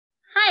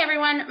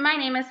everyone, my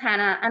name is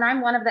Hannah and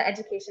I'm one of the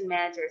education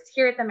managers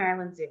here at the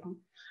Maryland Zoo.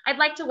 I'd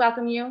like to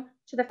welcome you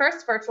to the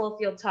first virtual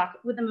field talk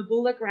with the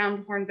Mabula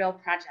Ground Hornbill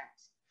project.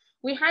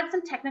 We had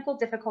some technical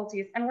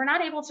difficulties and we're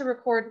not able to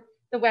record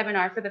the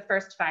webinar for the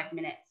first 5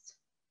 minutes.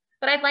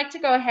 But I'd like to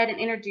go ahead and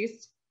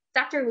introduce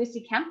Dr.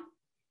 Lucy Kemp,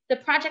 the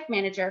project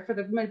manager for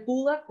the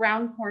Mabula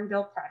Ground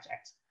Hornbill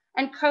project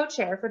and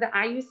co-chair for the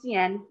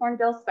IUCN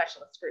Hornbill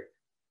Specialist Group.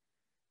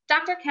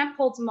 Dr. Kemp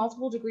holds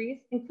multiple degrees,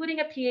 including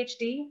a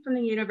PhD from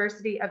the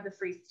University of the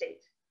Free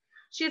State.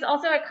 She is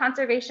also a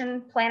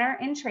conservation planner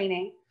in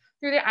training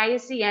through the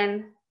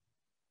IUCN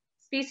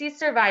Species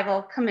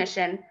Survival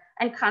Commission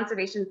and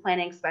Conservation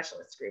Planning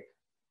Specialist Group.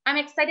 I'm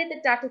excited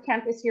that Dr.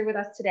 Kemp is here with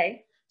us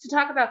today to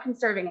talk about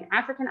conserving an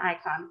African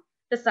icon,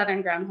 the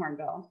Southern Ground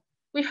Hornbill.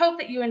 We hope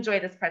that you enjoy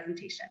this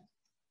presentation.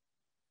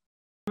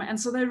 And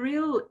so they're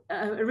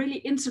a really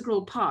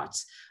integral part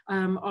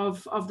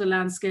of the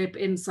landscape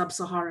in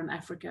sub-Saharan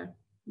Africa.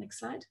 Next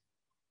slide.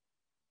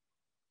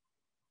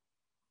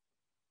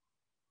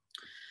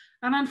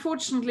 And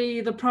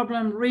unfortunately, the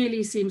problem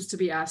really seems to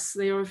be us.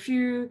 There are a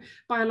few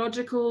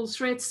biological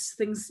threats,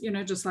 things,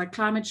 just like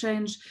climate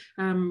change.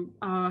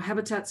 Our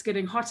habitat's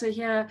getting hotter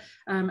here,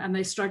 and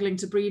they're struggling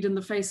to breed in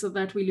the face of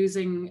that. We're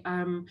losing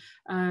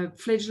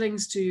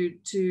fledglings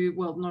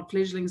well, not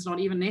fledglings, not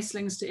even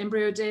nestlings, to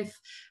embryo death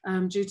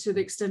due to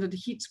the extended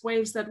heat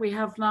waves that we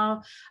have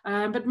now.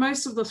 But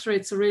most of the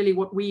threats are really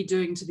what we're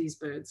doing to these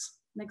birds.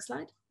 Next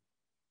slide.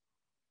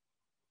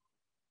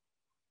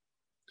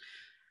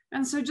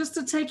 And so just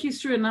to take you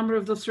through a number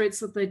of the threats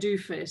that they do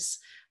face,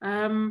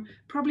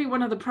 probably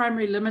one of the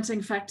primary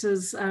limiting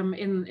factors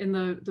in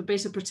the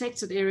better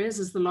protected areas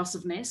is the loss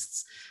of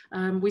nests.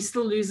 We're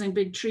still losing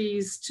big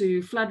trees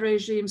to flood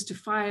regimes, to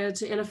fire,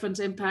 to elephant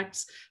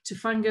impacts, to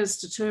fungus,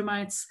 to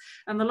termites.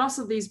 And the loss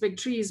of these big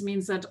trees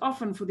means that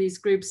often for these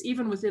groups,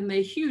 even within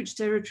their huge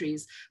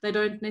territories, they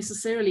don't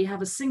necessarily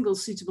have a single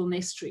suitable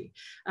nest tree,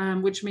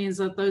 which means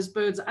that those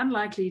birds are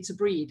unlikely to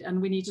breed,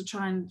 and we need to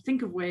try and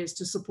think of ways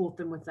to support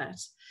them with that.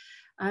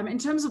 In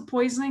terms of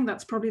poisoning,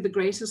 that's probably the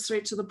greatest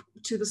threat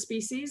to the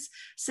species.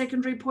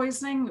 Secondary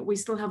poisoning, we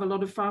still have a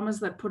lot of farmers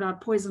that put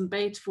out poison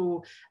bait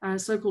for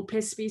so-called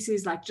pest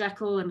species like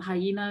jackal and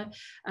hyena,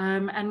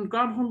 and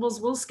ground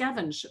hornbills will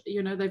scavenge.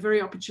 They're very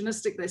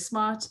opportunistic, they're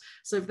smart.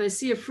 So if they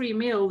see a free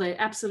meal,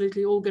 they're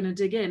absolutely all going to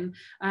dig in.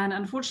 And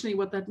unfortunately,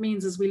 what that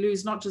means is we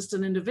lose not just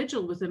an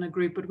individual within a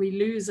group, but we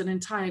lose an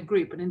entire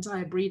group, an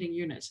entire breeding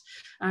unit.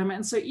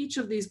 And so each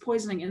of these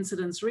poisoning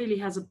incidents really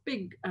has a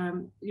big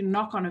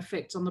knock-on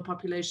effect on the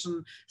population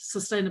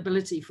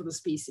sustainability for the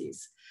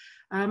species.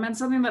 And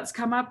something that's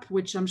come up,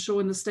 which I'm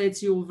sure in the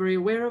States you're all very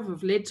aware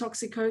of lead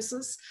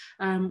toxicosis.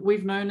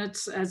 We've known it,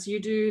 as you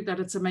do, that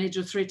it's a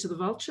major threat to the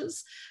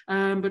vultures,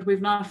 but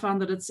we've now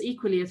found that it's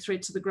equally a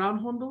threat to the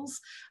ground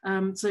hornbills.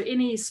 So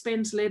any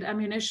spent lead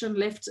ammunition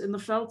left in the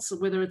velds,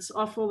 whether it's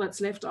offal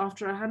that's left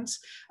after a hunt,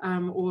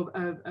 or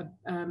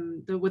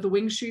with the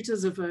wing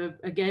shooters, if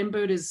a game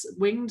bird is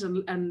winged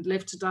and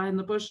left to die in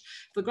the bush,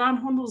 the ground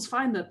hornbills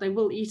find that they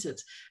will eat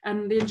it.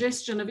 And the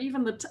ingestion of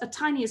even a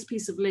tiniest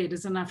piece of lead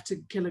is enough to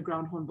kill a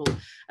ground hornbill.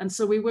 And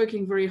so we're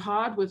working very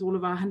hard with all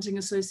of our hunting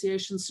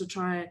associations to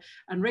try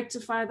and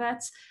rectify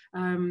that.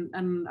 And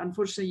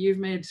unfortunately, you've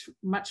made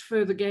much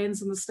further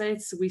gains in the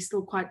States. We're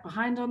still quite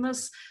behind on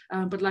this,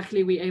 but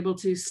luckily we're able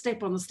to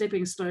step on the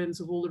stepping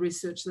stones of all the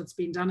research that's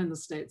been done in the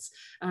States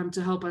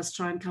to help us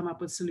try and come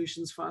up with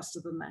solutions faster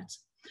than that.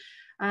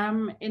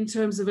 In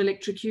terms of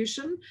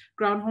electrocution,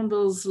 ground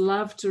hornbills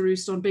love to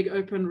roost on big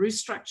open roost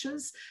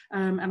structures.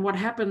 And what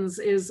happens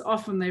is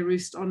often they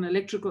roost on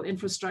electrical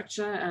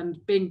infrastructure, and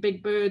being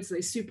big birds,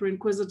 they're super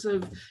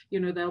inquisitive.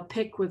 They'll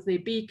peck with their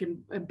beak and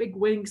a big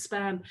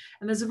wingspan.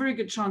 And there's a very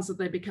good chance that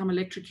they become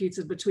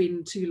electrocuted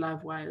between two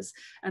live wires.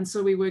 And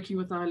so we're working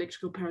with our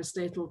electrical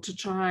parastatal to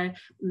try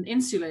and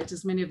insulate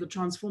as many of the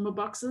transformer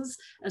boxes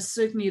as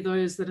certainly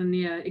those that are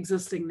near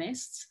existing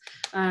nests.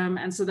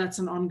 And so that's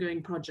an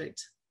ongoing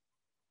project.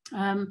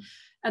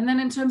 And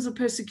then in terms of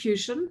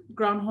persecution,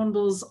 ground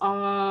hornbills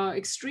are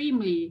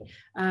extremely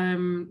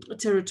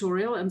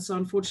territorial. And so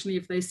unfortunately,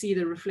 if they see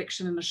the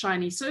reflection in a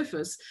shiny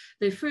surface,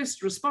 their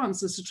first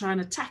response is to try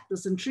and attack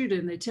this intruder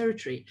in their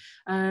territory.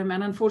 And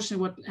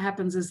unfortunately, what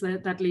happens is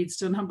that leads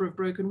to a number of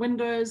broken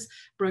windows.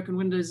 Broken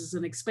windows is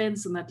an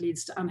expense, and that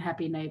leads to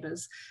unhappy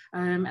neighbors.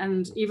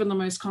 And even the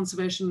most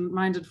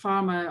conservation-minded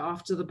farmer,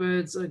 after the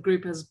birds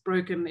group has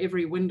broken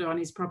every window on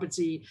his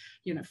property,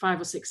 5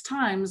 or 6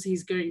 times,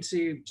 he's going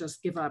to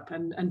just give up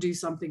and do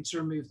something to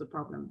remove the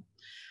problem.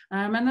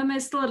 And then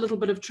there's still a little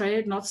bit of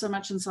trade, not so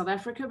much in South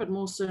Africa, but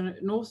more so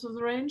north of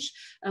the range,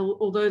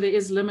 although there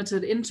is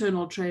limited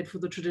internal trade for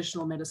the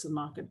traditional medicine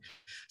market.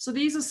 So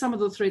these are some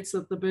of the threats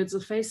that the birds are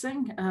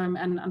facing,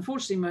 and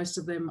unfortunately most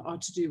of them are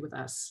to do with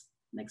us.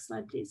 Next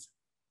slide, please.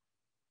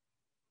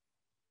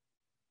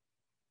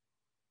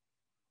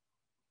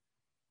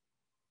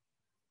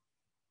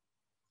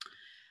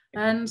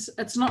 And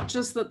it's not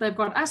just that they've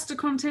got us to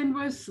contend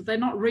with, they're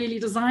not really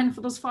designed for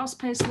this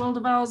fast-paced world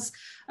of ours.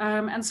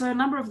 And so a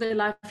number of their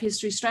life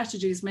history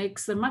strategies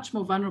makes them much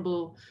more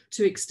vulnerable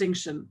to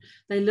extinction.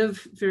 They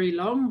live very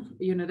long,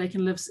 you know, they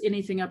can live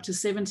anything up to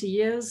 70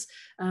 years.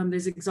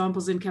 There's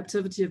examples in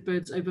captivity of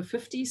birds over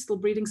 50 still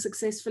breeding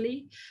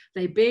successfully.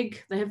 They're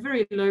big, they have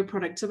very low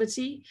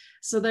productivity,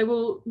 so they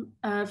will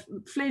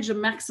fledge a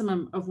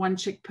maximum of 1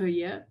 chick per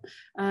year.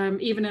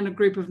 Even in a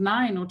group of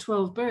 9 or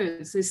 12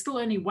 birds, there's still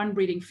only 1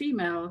 breeding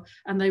female,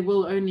 and they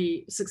will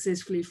only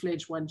successfully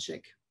fledge 1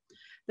 chick.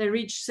 They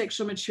reach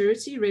sexual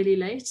maturity really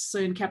late. So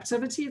in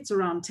captivity, it's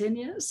around 10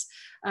 years,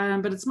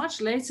 but it's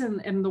much later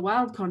in the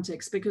wild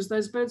context, because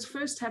those birds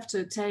first have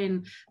to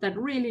attain that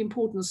really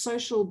important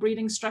social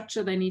breeding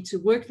structure. They need to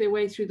work their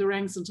way through the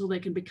ranks until they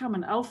can become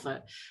an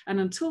alpha.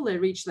 And until they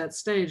reach that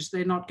stage,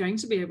 they're not going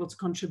to be able to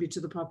contribute to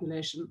the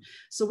population.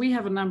 So we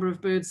have a number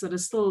of birds that are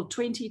still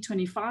 20,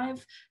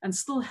 25, and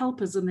still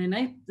helpers in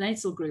their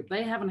natal group.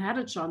 They haven't had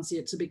a chance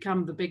yet to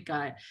become the big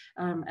guy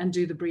and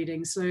do the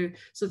breeding. So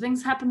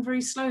things happen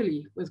very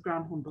slowly with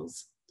ground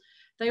hornbills.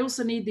 They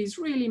also need these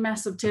really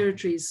massive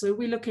territories. So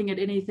we're looking at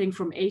anything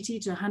from 80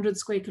 to 100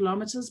 square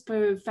kilometers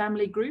per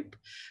family group.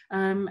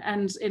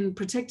 And in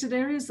protected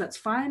areas, that's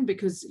fine,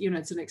 because, you know,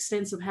 it's an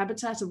extensive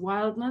habitat of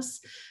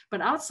wildness.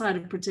 But outside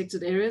of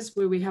protected areas,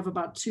 where we have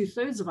about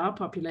 2/3 of our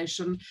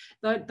population,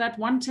 that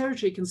one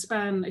territory can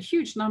span a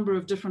huge number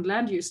of different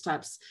land use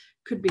types.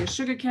 Could be a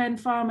sugarcane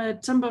farmer,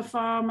 timber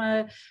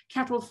farmer,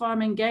 cattle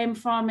farming, game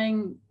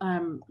farming,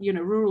 you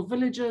know, rural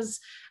villages.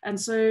 And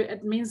so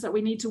it means that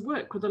we need to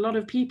work with a lot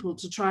of people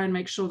to try and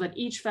make sure that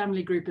each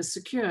family group is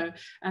secure,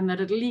 and that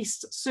at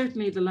least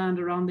certainly the land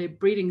around their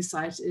breeding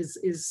site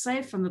is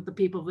safe, and that the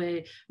people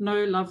there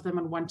know, love them,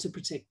 and want to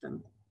protect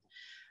them.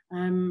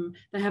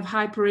 They have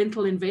high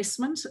parental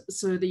investment.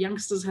 So the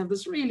youngsters have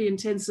this really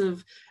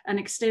intensive and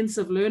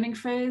extensive learning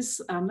phase.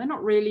 They're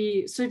not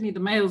really, certainly the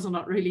males are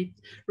not really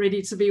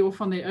ready to be off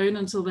on their own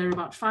until they're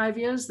about 5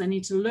 years. They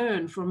need to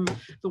learn from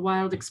the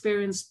wild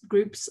experienced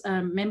groups,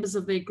 members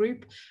of their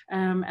group.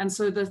 And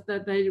so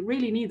that they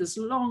really need this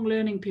long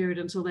learning period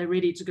until they're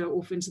ready to go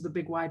off into the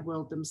big wide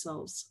world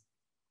themselves.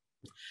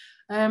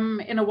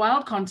 In a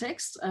wild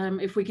context,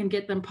 if we can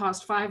get them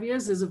past 5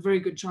 years, there's a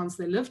very good chance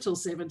they live till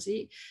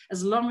 70,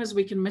 as long as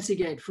we can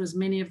mitigate for as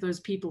many of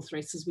those people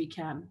threats as we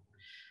can.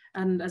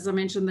 And as I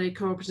mentioned, they're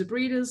cooperative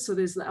breeders. So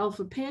there's the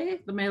alpha pair,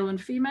 the male and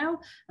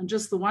female, and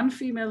just the one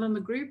female in the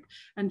group.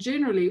 And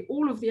generally,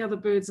 all of the other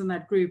birds in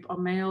that group are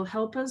male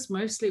helpers,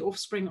 mostly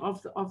offspring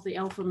of the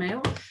alpha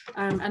male.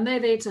 And they're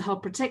there to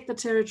help protect the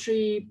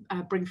territory,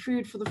 bring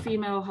food for the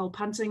female, help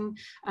hunting,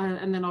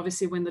 and then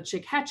obviously when the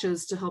chick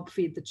hatches, to help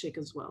feed the chick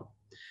as well.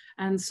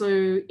 And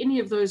so any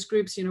of those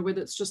groups, you know,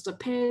 whether it's just a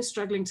pair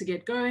struggling to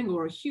get going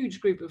or a huge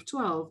group of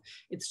 12,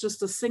 it's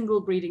just a single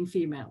breeding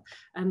female.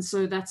 And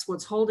so that's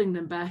what's holding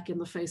them back in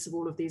the face of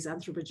all of these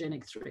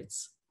anthropogenic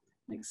threats.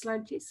 Next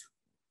slide, please.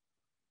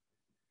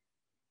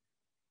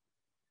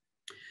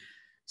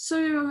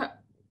 So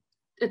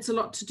it's a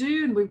lot to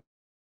do, and we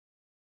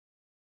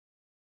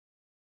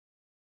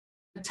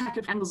attack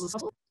at angles as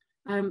possible.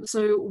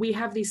 So we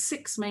have these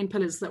 6 main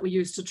pillars that we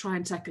use to try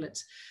and tackle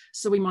it.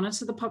 So we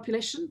monitor the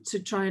population to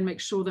try and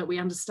make sure that we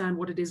understand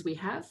what it is we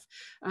have,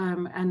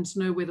 and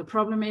know where the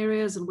problem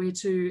areas and where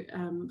to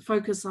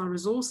focus our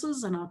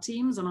resources and our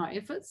teams and our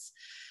efforts.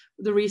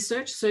 The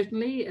research,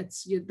 certainly,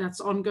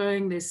 that's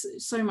ongoing.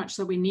 There's so much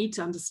that we need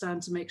to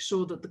understand to make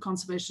sure that the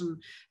conservation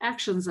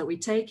actions that we're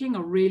taking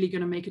are really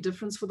going to make a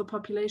difference for the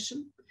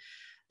population.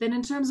 Then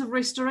in terms of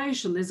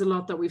restoration, there's a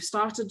lot that we've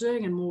started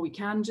doing and more we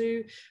can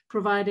do,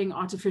 providing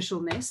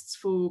artificial nests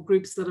for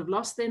groups that have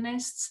lost their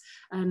nests,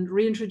 and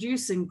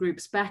reintroducing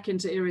groups back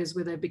into areas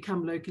where they've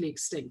become locally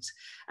extinct.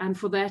 And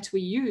for that,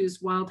 we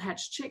use wild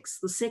hatch chicks.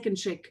 The second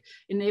chick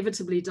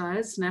inevitably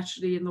dies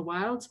naturally in the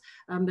wild.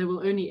 They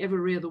will only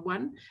ever rear the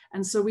one.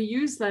 And so we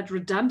use that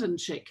redundant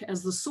chick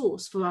as the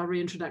source for our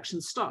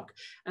reintroduction stock.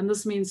 And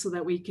this means so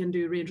that we can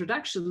do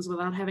reintroductions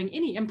without having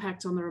any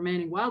impact on the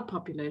remaining wild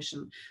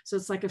population. So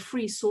it's like a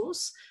free source.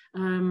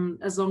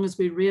 As long as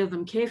we rear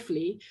them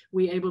carefully,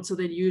 we're able to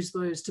then use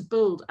those to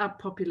build up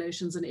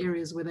populations in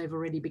areas where they've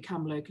already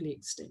become locally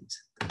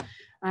extinct.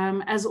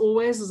 As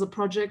always, as a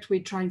project,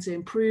 we're trying to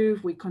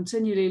improve. We're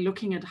continually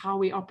looking at how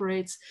we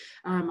operate,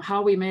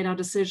 how we made our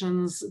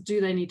decisions,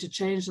 do they need to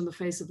change in the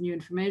face of new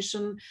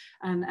information,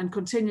 and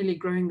continually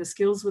growing the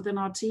skills within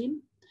our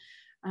team.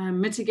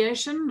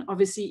 Mitigation,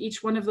 obviously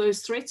each one of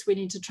those threats we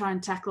need to try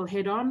and tackle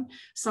head on.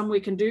 Some we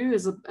can do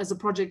as a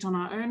project on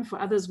our own. For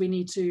others, we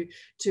need to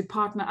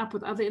partner up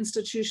with other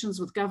institutions,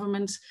 with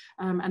government,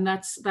 and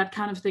that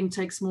kind of thing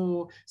takes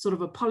more sort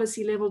of a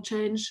policy level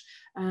change.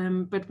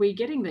 But we're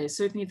getting there.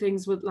 Certainly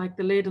things with like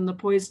the lead and the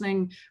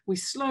poisoning, we're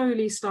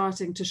slowly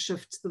starting to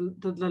shift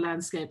the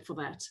landscape for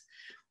that.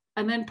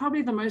 And then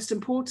probably the most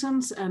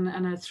important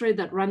and a thread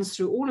that runs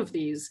through all of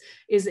these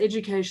is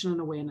education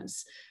and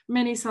awareness.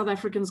 Many South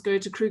Africans go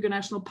to Kruger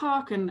National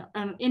Park, and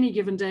on any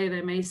given day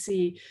they may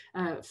see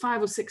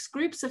 5 or 6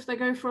 groups if they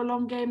go for a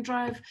long game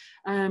drive,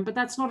 but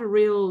that's not a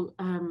real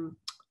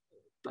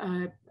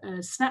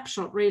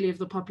snapshot really of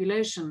the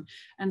population.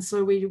 And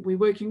so we're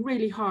working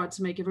really hard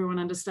to make everyone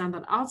understand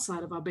that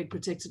outside of our big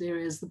protected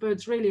areas, the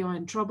birds really are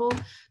in trouble.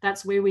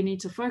 That's where we need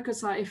to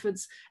focus our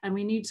efforts, and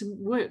we need to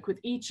work with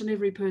each and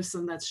every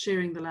person that's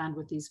sharing the land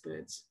with these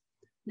birds.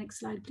 Next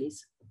slide,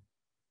 please.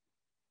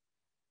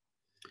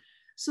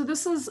 So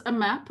this is a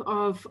map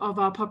of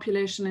our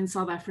population in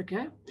South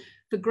Africa.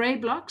 The gray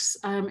blocks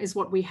is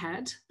what we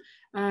had.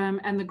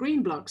 And the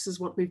green blocks is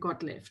what we've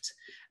got left.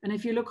 And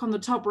if you look on the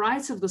top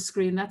right of the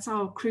screen, that's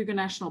our Kruger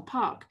National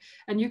Park.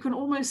 And you can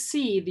almost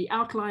see the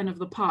outline of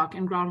the park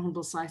in ground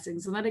hornbill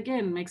sightings. And that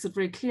again makes it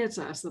very clear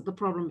to us that the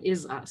problem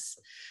is us.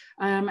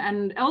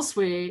 And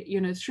elsewhere, you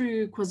know,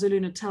 through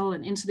KwaZulu-Natal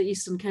and into the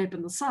Eastern Cape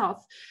and the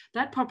South,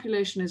 that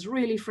population is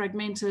really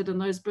fragmented, and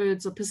those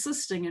birds are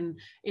persisting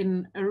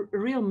in a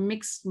real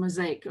mixed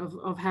mosaic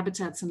of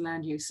habitats and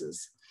land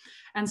uses.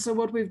 And so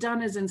what we've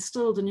done is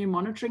instilled a new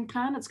monitoring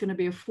plan. It's going to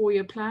be a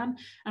 4-year plan.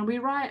 And we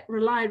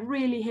relied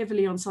really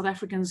heavily on South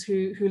Africans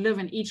who live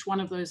in each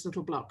one of those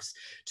little blocks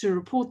to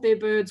report their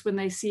birds when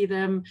they see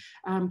them,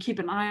 keep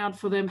an eye out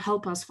for them,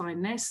 help us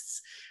find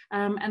nests.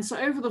 And so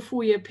over the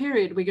 4-year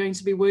period, we're going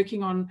to be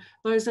working on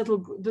those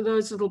little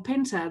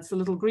pentads, the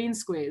little green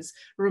squares,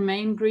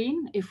 remain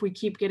green if we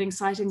keep getting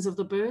sightings of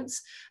the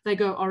birds. They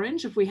go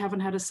orange if we haven't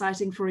had a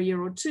sighting for a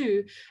year or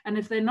two. And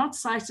if they're not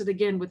sighted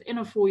again within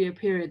a 4-year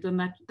period, then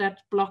that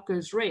block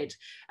goes red.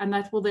 And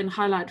that will then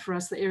highlight for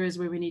us the areas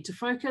where we need to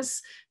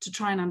focus to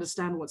try and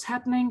understand what's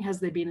happening. Has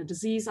there been a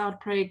disease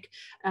outbreak?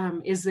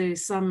 Is there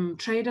some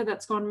trader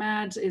that's gone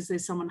mad? Is there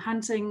someone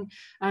hunting?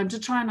 To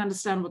try and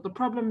understand what the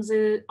problems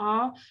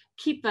are.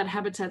 Keep that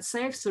habitat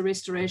safe so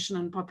restoration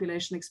and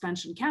population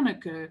expansion can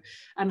occur.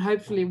 And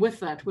hopefully with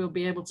that, we'll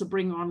be able to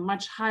bring on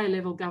much higher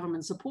level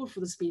government support for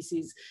the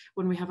species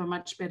when we have a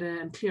much better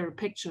and clearer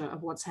picture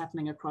of what's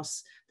happening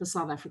across the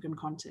South African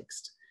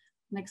context.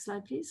 Next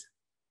slide, please.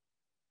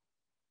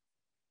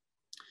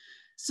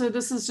 So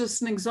this is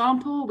just an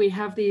example. We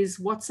have these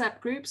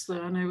WhatsApp groups that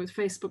I know with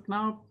Facebook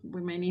now,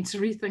 we may need to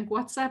rethink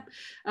WhatsApp,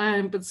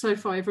 but so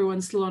far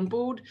everyone's still on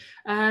board.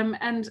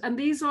 And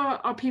these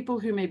are people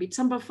who may be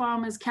timber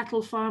farmers,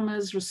 cattle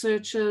farmers,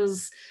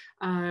 researchers,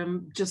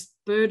 just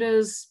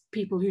birders,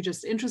 people who are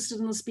just interested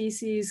in the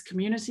species,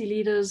 community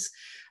leaders.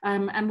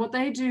 And what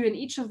they do in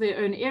each of their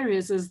own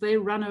areas is they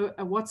run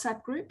a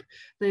WhatsApp group.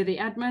 They're the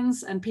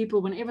admins, and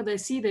people, whenever they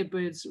see their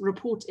birds,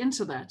 report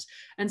into that.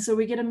 And so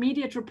we get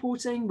immediate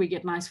reporting, we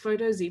get nice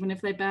photos, even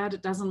if they're bad,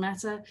 it doesn't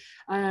matter.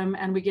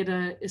 And we get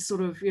a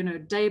sort of, you know,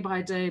 day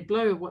by day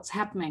blow of what's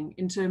happening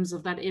in terms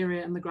of that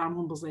area and the ground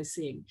hornbills they're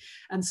seeing.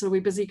 And so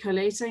we're busy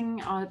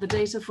collating the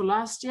data for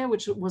last year,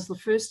 which was the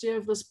first year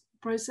of this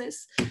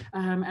process,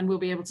 and we'll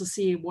be able to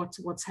see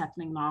what's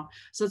happening now.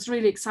 So it's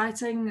really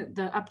exciting.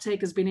 The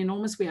uptake has been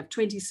enormous. We have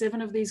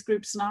 27 of these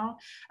groups now,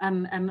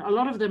 and a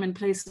lot of them in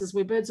places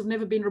where birds have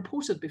never been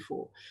reported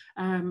before.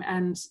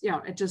 And yeah,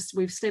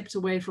 we've stepped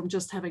away from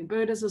just having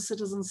birders as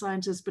citizen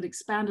scientists, but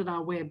expanded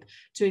our web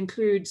to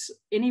include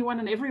anyone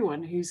and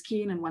everyone who's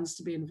keen and wants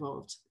to be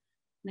involved.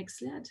 Next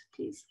slide,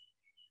 please.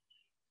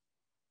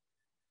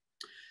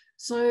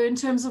 So in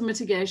terms of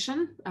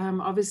mitigation,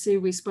 obviously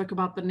we spoke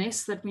about the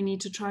nests that we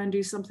need to try and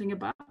do something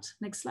about.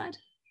 Next slide.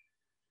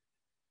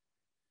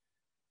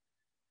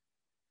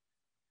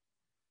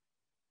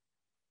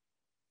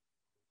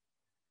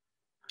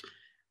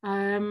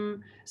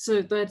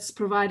 So that's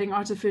providing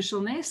artificial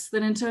nests.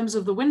 Then in terms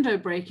of the window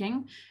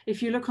breaking,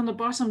 if you look on the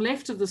bottom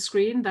left of the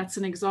screen, that's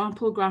an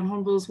example. Ground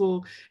hornbills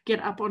will get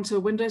up onto a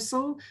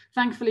windowsill.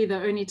 Thankfully, they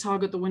only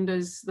target the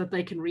windows that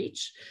they can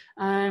reach.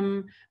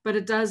 But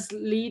it does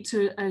lead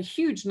to a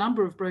huge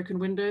number of broken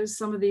windows.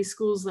 Some of these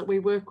schools that we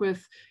work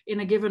with, in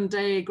a given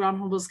day, ground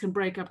hornbills can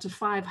break up to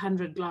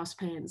 500 glass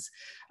panes.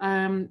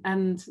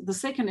 And the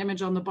second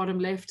image on the bottom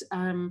left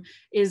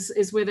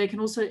is where they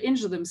can also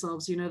injure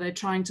themselves. You know, they're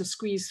trying to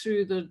squeeze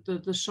through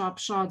the sharp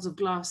shards of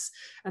glass.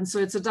 And so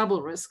it's a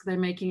double risk. They're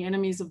making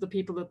enemies of the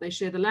people that they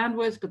share the land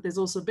with, but there's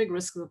also a big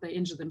risk that they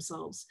injure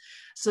themselves.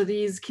 So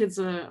these kids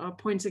are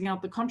pointing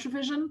out the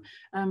contravision,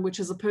 which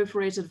is a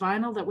perforated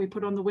vinyl that we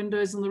put on the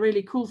windows. And the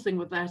really cool thing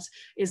with that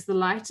is the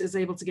light is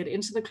able to get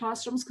into the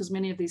classrooms, because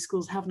many of these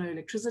schools have no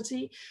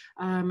electricity.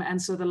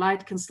 And so the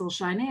light can still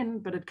shine in,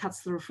 but it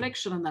cuts the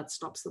reflection, and that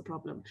stops the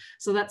problem.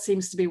 So that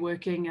seems to be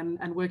working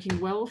and working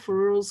well for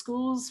rural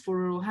schools, for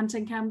rural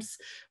hunting camps.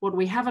 What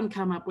we haven't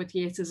come up with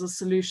yet is a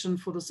solution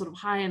for the sort of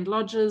high-end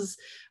lodges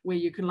where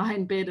you can lie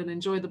in bed and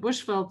enjoy the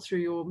bushveld through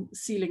your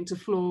ceiling to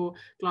floor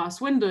glass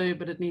window,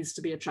 but it needs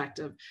to be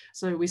attractive.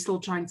 So we're still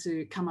trying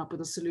to come up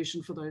with a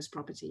solution for those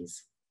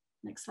properties.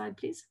 Next slide,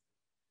 please.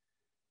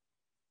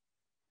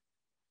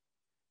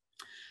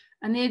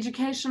 And the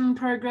education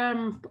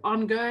program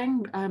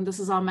ongoing, this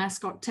is our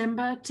mascot,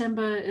 Temba.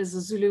 Temba is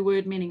a Zulu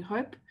word meaning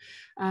hope.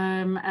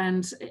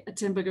 And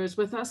Temba goes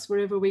with us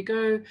wherever we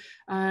go.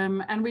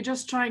 And we're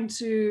just trying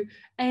to,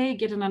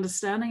 get an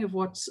understanding of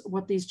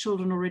what these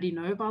children already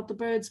know about the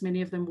birds.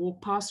 Many of them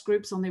walk past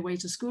groups on their way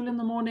to school in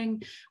the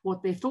morning,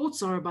 what their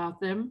thoughts are about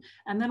them.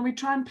 And then we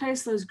try and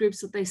place those groups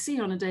that they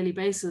see on a daily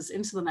basis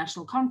into the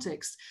national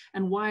context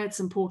and why it's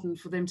important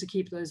for them to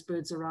keep those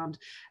birds around.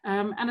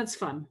 And it's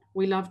fun.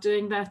 We love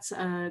doing that.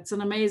 It's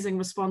an amazing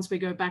response. We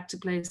go back to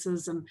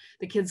places and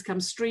the kids come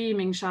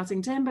streaming,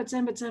 shouting, Temba,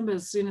 Temba, Temba,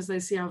 as soon as they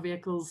see our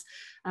vehicles.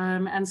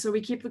 And so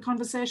we keep the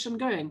conversation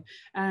going.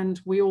 And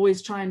we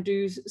always try and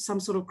do some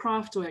sort of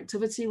craft or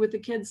activity with the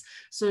kids.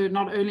 So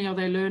not only are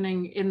they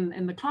learning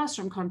in the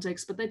classroom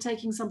context, but they're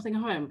taking something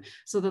home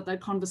so that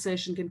that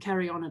conversation can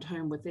carry on at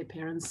home with their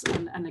parents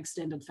and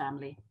extended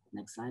family.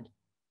 Next slide.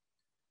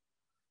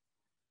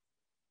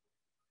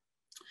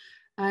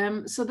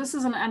 So this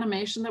is an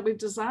animation that we've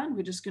designed.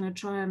 We're just going to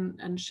try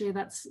and share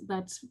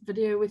that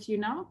video with you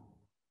now.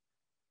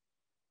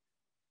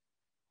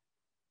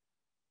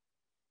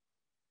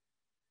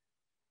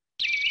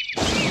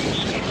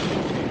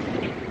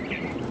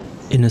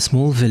 In a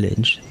small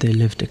village, there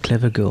lived a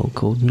clever girl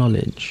called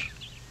Knowledge.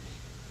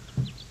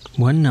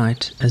 One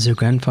night, as her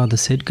grandfather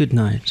said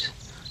goodnight,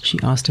 she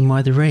asked him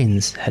why the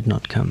rains had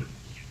not come.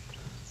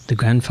 The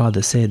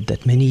grandfather said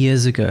that many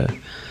years ago,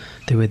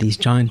 there were these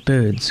giant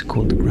birds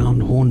called the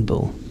ground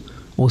hornbill,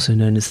 also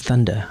known as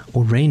thunder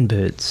or rain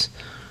birds,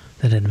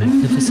 that had a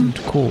magnificent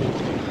call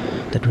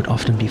that would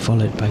often be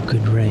followed by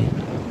good rain.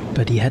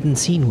 But he hadn't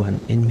seen one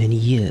in many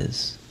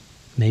years.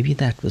 Maybe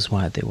that was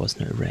why there was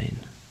no rain.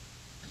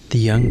 The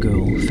young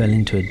girl fell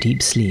into a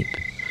deep sleep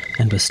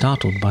and was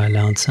startled by a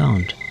loud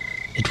sound.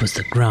 It was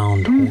the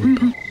ground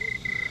hornbill.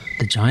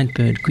 The giant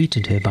bird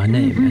greeted her by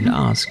name and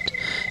asked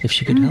if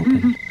she could help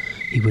him.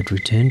 He would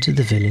return to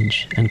the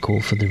village and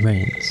call for the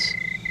rains.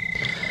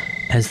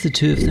 As the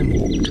two of them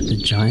walked, the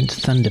giant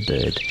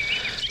thunderbird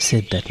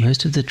said that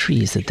most of the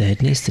trees that they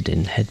had nested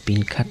in had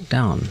been cut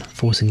down,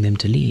 forcing them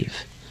to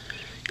leave.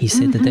 He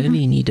said that they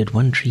only needed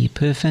one tree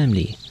per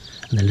family,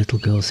 and the little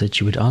girl said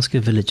she would ask her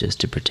villagers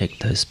to protect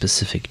those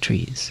specific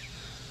trees.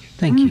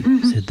 Thank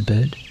you, said the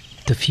bird.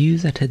 The few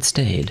that had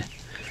stayed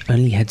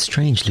only had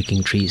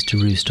strange-looking trees to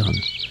roost on.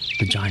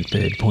 The giant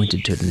bird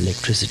pointed to an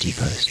electricity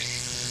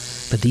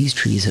post. But these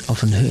trees had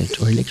often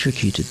hurt or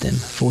electrocuted them,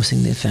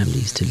 forcing their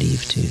families to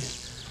leave too.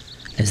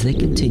 As they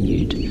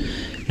continued,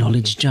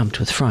 Knowledge jumped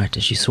with fright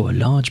as she saw a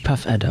large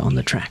puff adder on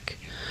the track.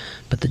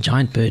 But the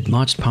giant bird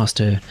marched past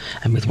her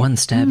and with one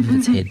stab of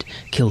its head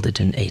killed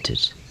it and ate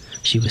it.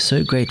 She was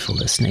so grateful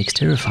that snakes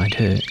terrified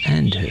her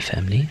and her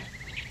family.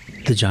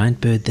 The giant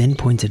bird then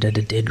pointed at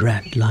a dead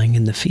rat lying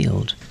in the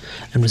field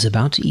and was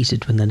about to eat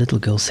it when the little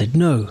girl said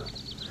no.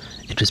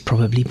 It was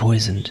probably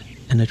poisoned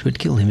and it would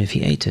kill him if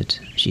he ate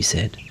it, she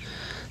said.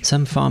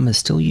 Some farmers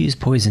still use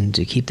poison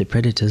to keep the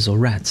predators or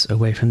rats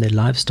away from their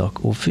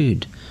livestock or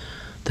food.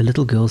 The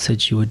little girl said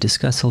she would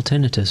discuss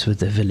alternatives with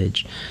the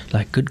village,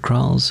 like good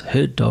kraals,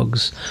 herd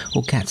dogs,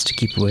 or cats to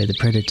keep away the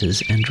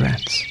predators and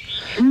rats.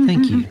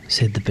 Thank you,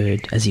 said the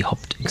bird as he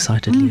hopped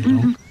excitedly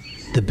along.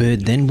 The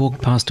bird then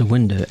walked past a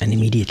window and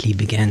immediately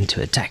began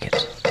to attack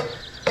it.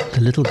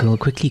 The little girl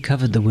quickly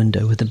covered the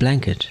window with a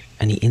blanket,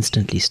 and he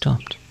instantly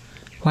stopped.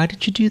 Why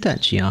did you do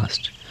that? She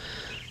asked.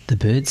 The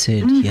bird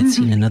said he had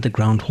seen another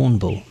ground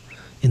hornbill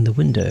in the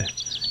window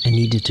and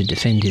needed to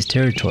defend his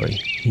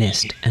territory,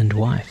 nest and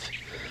wife.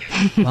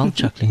 While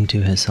chuckling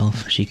to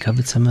herself, she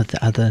covered some of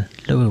the other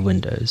lower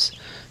windows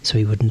so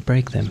he wouldn't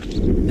break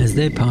them. As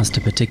they passed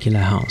a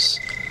particular house,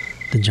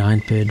 the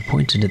giant bird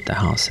pointed at the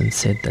house and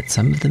said that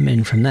some of the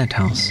men from that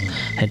house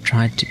had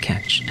tried to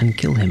catch and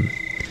kill him,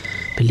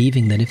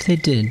 believing that if they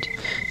did,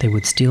 they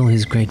would steal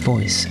his great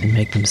voice and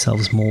make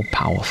themselves more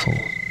powerful.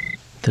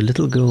 The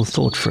little girl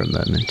thought for a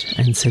moment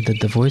and said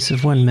that the voice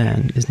of one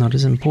man is not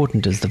as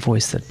important as the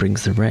voice that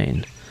brings the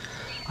rain.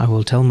 I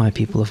will tell my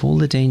people of all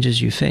the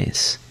dangers you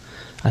face.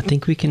 I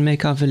think we can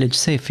make our village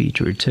safe for you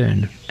to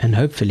return, and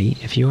hopefully,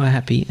 if you are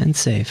happy and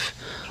safe,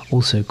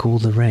 also call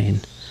the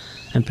rain.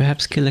 And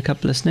perhaps kill a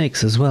couple of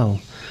snakes as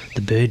well.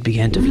 The bird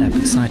began to flap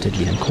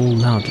excitedly and call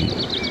loudly.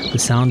 The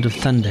sound of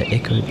thunder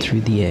echoed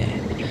through the air.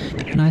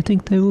 And I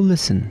think they will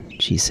listen,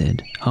 she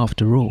said.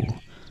 After all,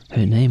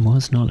 her name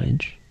was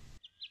Knowledge.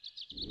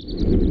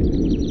 Thank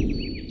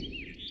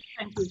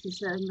you for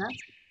sharing that.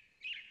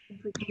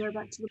 If we can go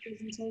back to the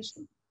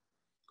presentation.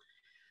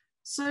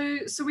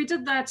 So we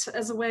did that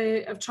as a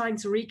way of trying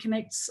to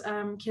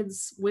reconnect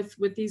kids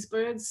with these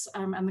birds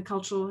and the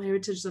cultural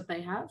heritage that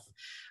they have.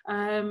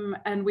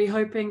 And we're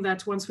hoping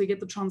that once we get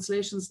the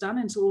translations done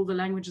into all the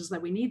languages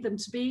that we need them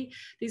to be,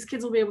 these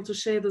kids will be able to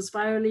share this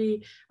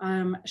virally,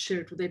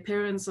 share it with their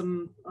parents,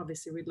 and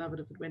obviously we'd love it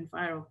if it went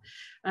viral.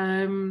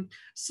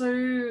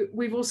 So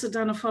we've also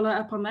done a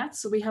follow-up on that.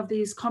 So we have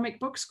these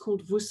comic books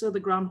called Vusa, the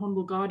Ground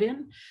Hornbill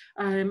Guardian,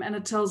 and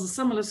it tells a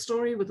similar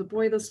story with a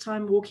boy this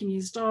time walking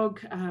his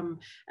dog,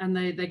 and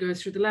they go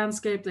through the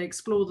landscape, they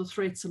explore the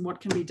threats and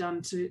what can be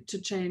done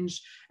to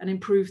change and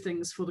improve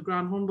things for the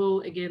ground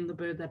hornbill, again, the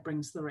bird that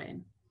brings the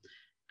rain.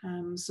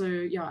 So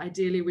yeah,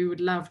 ideally we would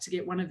love to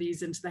get one of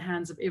these into the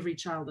hands of every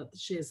child that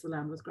shares the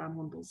land with ground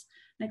hornbills.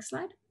 Next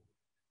slide.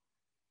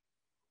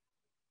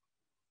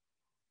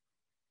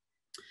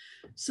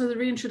 So the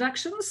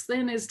reintroductions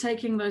then is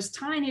taking those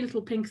tiny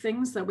little pink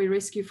things that we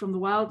rescue from the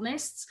wild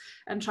nests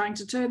and trying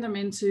to turn them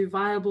into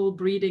viable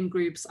breeding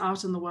groups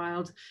out in the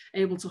wild,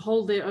 able to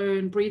hold their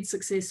own, breed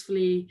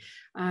successfully.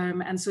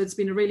 And so it's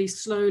been a really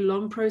slow,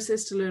 long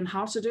process to learn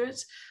how to do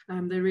it.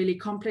 They're really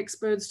complex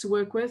birds to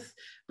work with,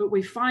 but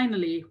we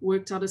finally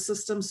worked out a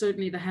system.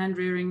 Certainly the hand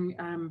rearing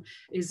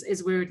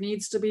is where it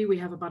needs to be. We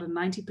have about a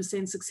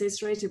 90%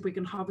 success rate if we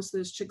can harvest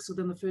those chicks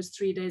within the first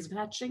 3 days of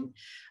hatching.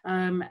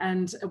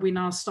 And we're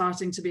now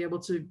starting to be able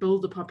to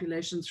build the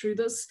population through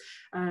this.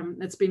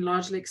 It's been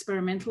largely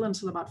experimental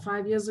until about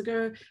 5 years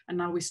ago, and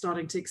now we're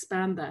starting to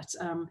expand that.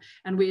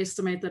 And we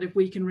estimate that if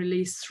we can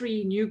release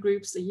 3 new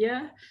groups a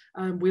year,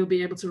 we'll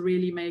be able to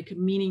really make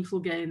meaningful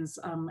gains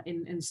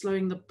in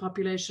slowing the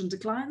population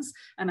declines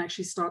and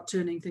actually start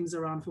turning things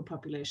around for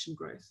population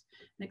growth.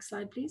 Next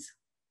slide, please.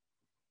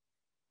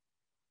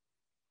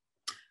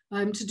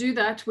 To do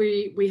that,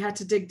 we had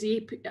to dig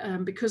deep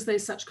because they're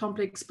such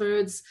complex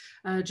birds.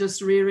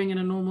 Just rearing in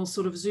a normal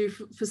sort of zoo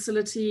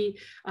facility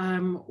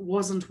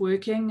wasn't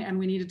working, and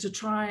we needed to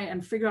try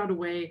and figure out a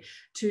way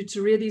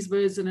to rear these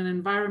birds in an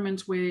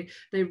environment where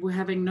they were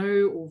having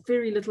no or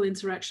very little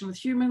interaction with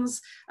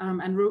humans,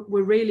 and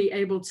were really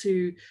able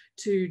to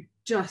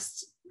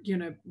just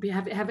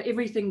have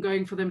everything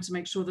going for them to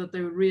make sure that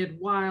they were reared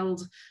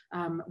wild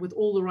with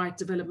all the right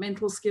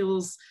developmental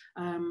skills,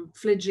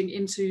 fledging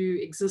into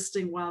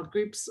existing wild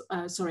groups,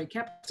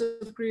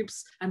 captive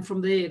groups, and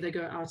from there they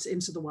go out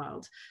into the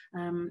wild.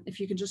 If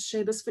you can just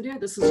share this video,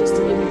 this is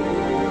just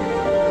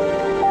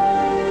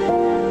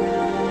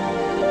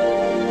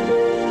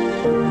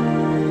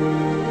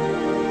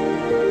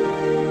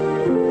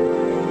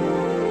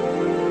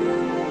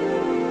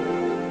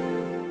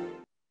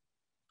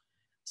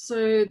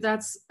So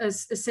that's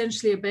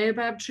essentially a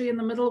baobab tree in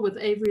the middle with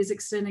aviaries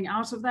extending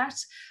out of that.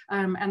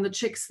 And the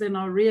chicks then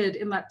are reared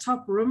in that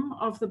top room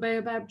of the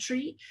baobab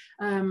tree.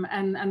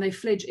 And they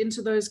fledge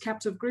into those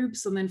captive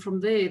groups. And then from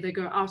there, they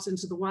go out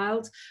into the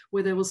wild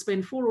where they will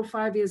spend 4 or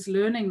 5 years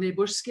learning their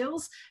bush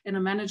skills in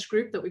a managed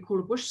group that we call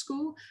a bush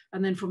school.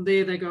 And then from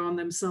there, they go on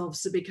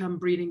themselves to become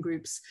breeding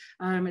groups.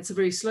 It's a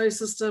very slow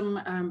system,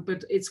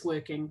 but it's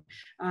working.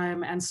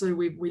 And so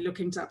we're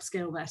looking to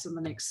upscale that in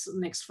the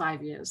next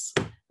 5 years.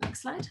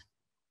 Next slide.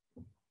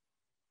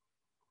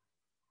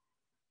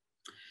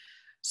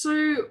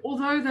 So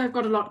although they've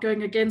got a lot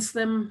going against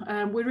them,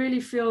 we really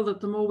feel that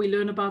the more we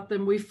learn about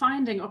them, we're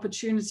finding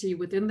opportunity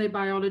within their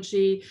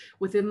biology,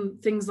 within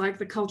things like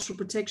the cultural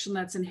protection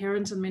that's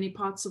inherent in many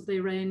parts of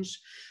their range.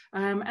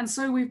 And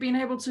so we've been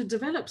able to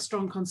develop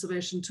strong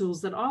conservation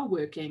tools that are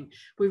working.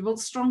 We've built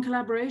strong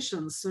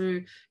collaborations. So,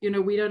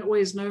 we don't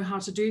always know how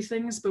to do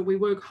things, but we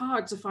work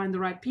hard to find the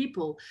right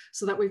people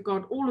so that we've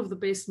got all of the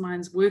best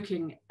minds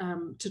working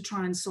to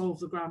try and solve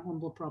the ground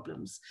hornbill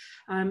problems.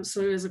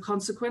 So as a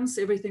consequence,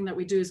 everything that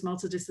we do is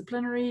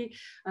multidisciplinary,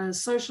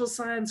 social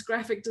science,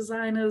 graphic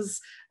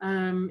designers,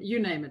 you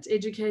name it,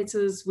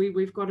 educators.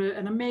 We've got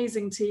an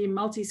amazing team,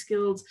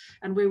 multi-skilled,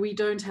 and where we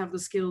don't have the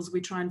skills, we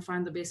try and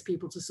find the best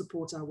people to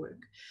support our work.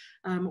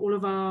 All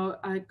of our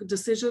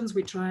decisions,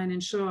 we try and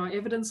ensure are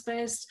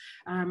evidence-based,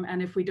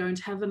 and if we don't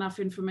have enough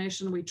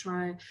information, we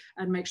try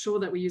and make sure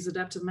that we use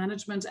adaptive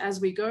management as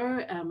we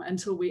go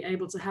until we're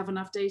able to have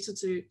enough data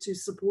to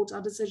support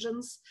our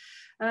decisions.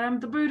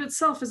 The bird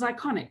itself is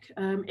iconic.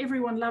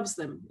 Everyone loves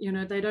them.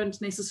 They don't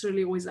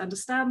necessarily always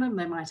understand them.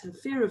 They might have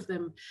fear of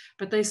them,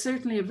 but they're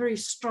certainly a very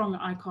strong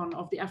icon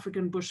of the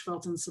African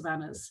bushveld and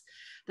savannas.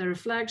 They're a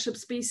flagship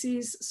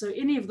species, so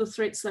any of the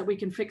threats that we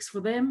can fix for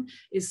them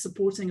is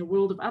supporting a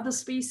world of other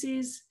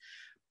species.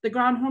 The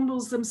ground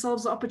hornbills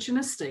themselves are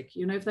opportunistic.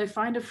 If they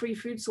find a free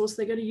food source,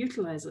 they're going to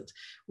utilize it.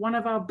 One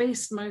of our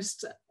best,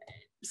 most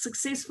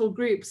successful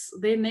groups,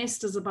 their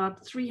nest is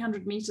about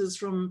 300 meters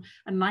from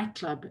a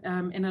nightclub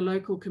in a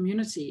local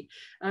community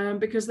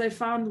because they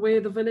found where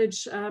the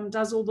village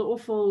does all the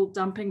offal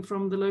dumping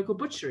from the local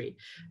butchery.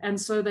 And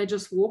so they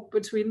just walk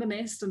between the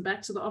nest and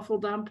back to the offal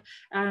dump,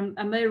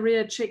 and they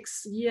rear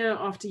chicks year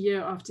after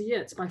year after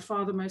year. It's by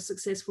far the most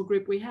successful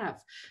group we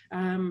have.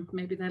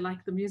 Maybe they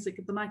like the music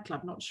at the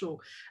nightclub, not sure.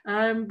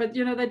 But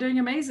they're doing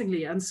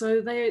amazingly. And so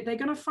they're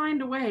going to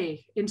find a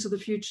way into the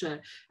future,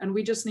 and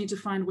we just need to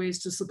find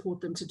ways to support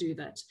them to do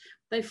that.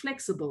 They're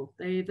flexible.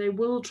 They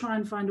will try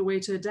and find a way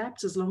to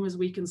adapt as long as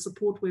we can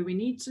support where we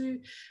need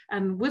to.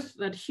 And with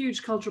that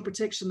huge cultural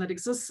protection that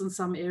exists in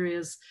some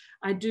areas,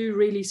 I do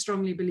really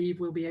strongly believe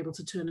we'll be able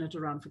to turn it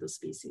around for the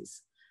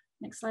species.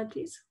 Next slide,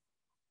 please.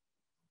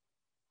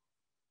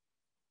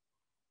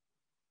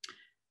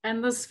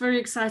 And this very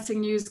exciting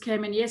news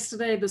came in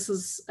yesterday. This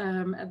is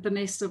at the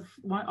nest of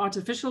one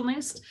artificial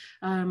nest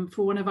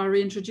for one of our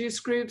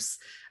reintroduced groups.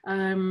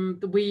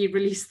 We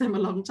released them a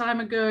long time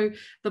ago.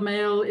 The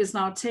male is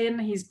now 10,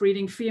 he's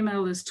breeding,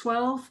 female is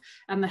 12,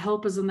 and the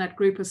helpers in that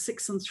group are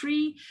 6 and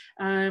 3.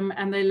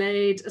 And they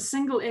laid a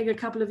single egg a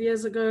couple of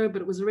years ago,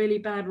 but it was a really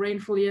bad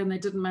rainfall year and they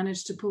didn't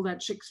manage to pull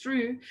that chick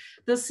through.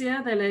 This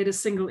year they laid a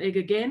single egg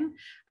again.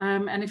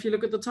 And if you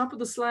look at the top of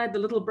the slide, the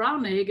little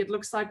brown egg, it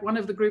looks like one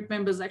of the group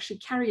members actually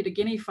carried a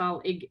guinea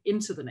fowl egg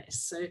into the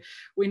nest. So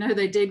we know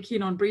they're dead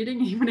keen on breeding,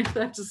 even if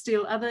they have to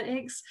steal other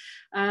eggs.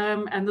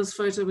 And this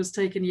photo was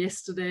taken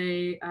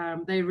yesterday.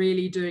 They're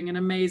really doing an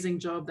amazing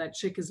job. That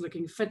chick is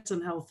looking fit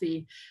and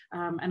healthy.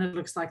 And it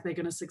looks like they're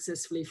going to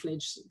successfully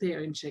fledge their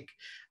own chick.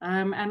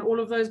 And all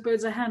of those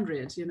birds are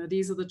hand-reared. You know,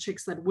 these are the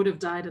chicks that would have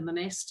died in the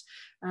nest.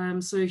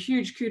 So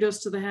huge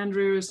kudos to the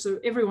hand-rearers, to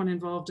everyone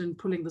involved in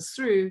pulling this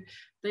through.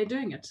 They're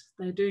doing it.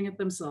 They're doing it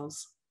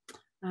themselves.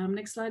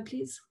 Next slide,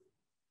 please.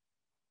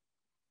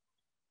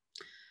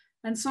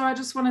 And so I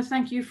just want to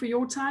thank you for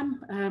your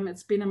time.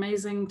 It's been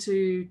amazing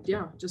to,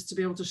 just to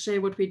be able to share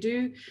what we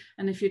do.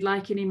 And if you'd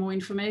like any more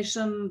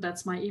information,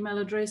 that's my email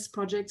address,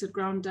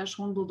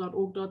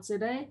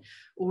 project@ground-hornbill.org.za,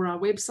 or our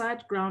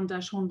website,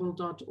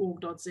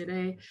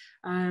 ground-hornbill.org.za.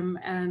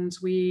 And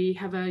we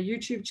have a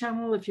YouTube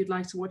channel if you'd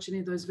like to watch any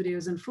of those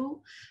videos in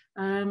full.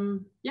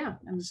 And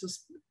it's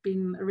just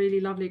been a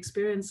really lovely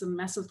experience, and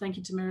massive thank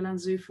you to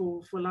Maryland Zoo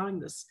for allowing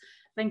this.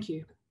 Thank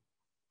you.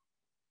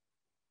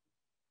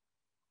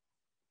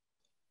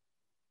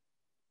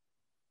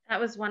 That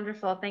was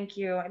wonderful. Thank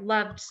you. I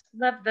loved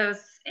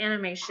those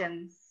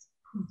animations.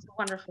 It's a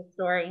wonderful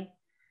story.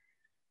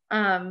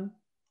 Let's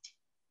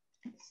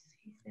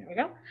see, there we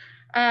go.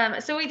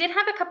 So we did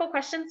have a couple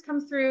questions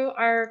come through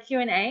our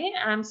Q&A.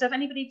 So if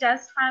anybody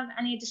does have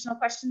any additional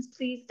questions,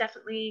 please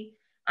definitely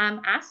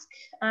ask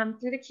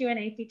through the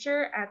Q&A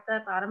feature at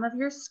the bottom of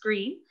your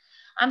screen.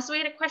 So we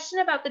had a question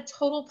about the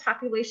total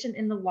population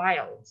in the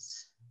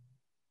wilds.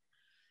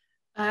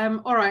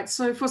 All right,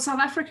 so for South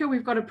Africa,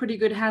 we've got a pretty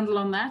good handle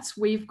on that.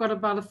 We've got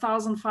about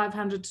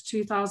 1,500 to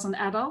 2,000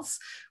 adults,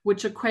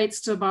 which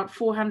equates to about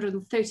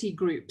 430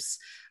 groups.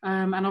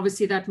 And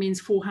obviously that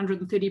means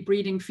 430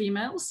 breeding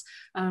females,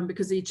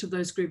 because each of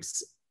those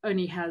groups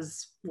only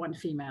has one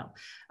female.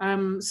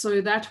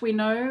 So that we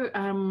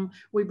know.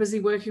 We're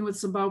busy working with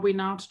Zimbabwe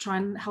now to try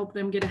and help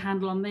them get a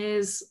handle on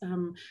theirs.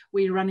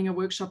 We're running a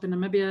workshop in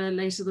Namibia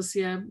later this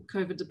year,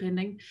 COVID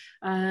depending.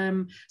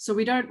 So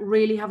we don't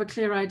really have a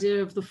clear idea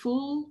of the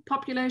full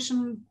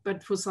population,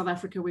 but for South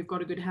Africa, we've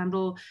got a good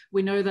handle.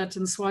 We know that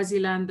in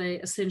Swaziland, they're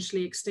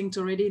essentially extinct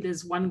already.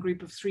 There's one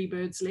group of 3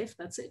 birds left,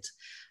 that's it.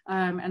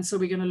 And so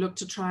we're going to look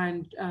to try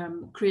and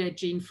create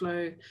gene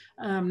flow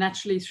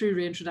naturally through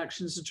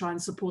reintroductions to try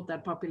and support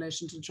that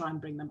population to try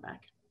and bring them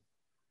back.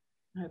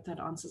 I hope that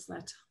answers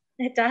that.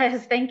 It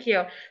does, thank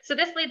you. So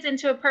this leads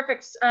into a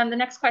perfect, the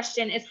next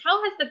question is,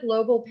 how has the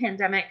global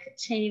pandemic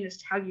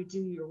changed how you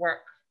do your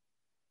work?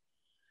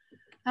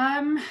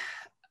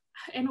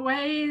 In a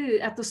way,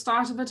 at the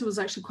start of it was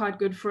actually quite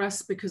good for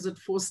us because it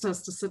forced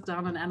us to sit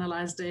down and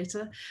analyze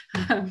data.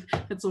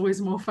 It's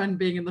always more fun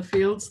being in the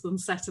fields than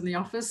sat in the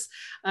office.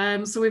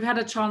 So we've had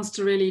a chance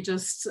to really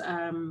just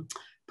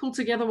pull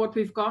together what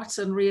we've got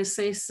and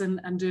reassess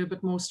and do a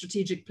bit more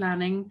strategic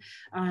planning,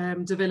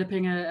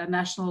 developing a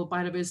national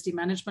biodiversity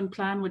management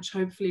plan, which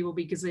hopefully will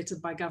be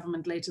gazetted by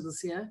government later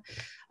this year.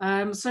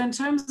 So in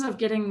terms of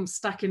getting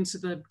stuck into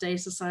the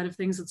data side of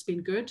things, it's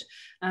been good.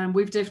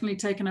 We've definitely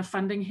taken a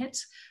funding hit.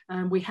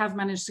 We have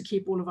managed to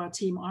keep all of our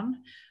team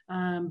on.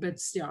 But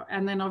yeah,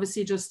 and then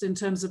obviously just in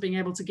terms of being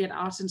able to get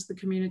out into the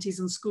communities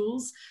and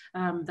schools,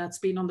 that's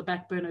been on the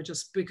back burner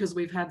just because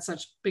we've had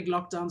such big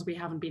lockdowns, we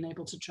haven't been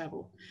able to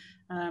travel.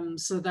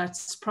 So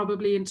that's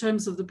probably in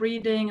terms of the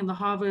breeding and the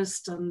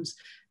harvest and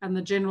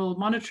the general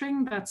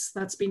monitoring,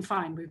 that's been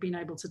fine. We've been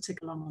able to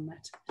tick along on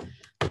that.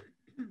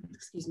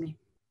 Excuse me.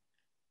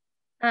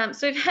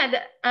 So we've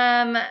had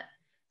a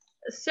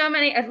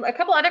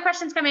couple other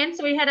questions come in.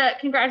 So we had a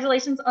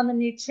congratulations on the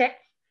new chick.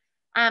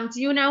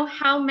 Do you know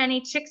how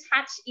many chicks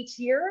hatch each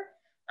year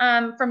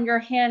from your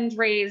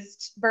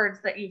hand-raised birds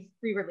that you've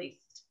re-released?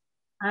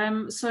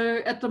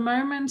 So at the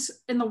moment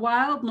in the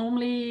wild,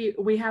 normally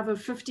we have a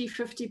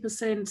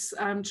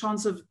 50%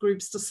 chance of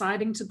groups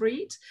deciding to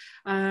breed.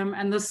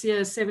 And this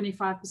year,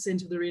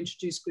 75% of the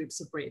reintroduced groups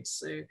have bred.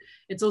 So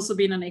it's also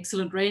been an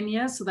excellent rain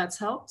year, so that's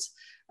helped.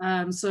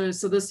 So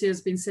this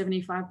year's been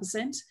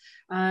 75%.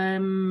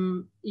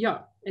 Yeah,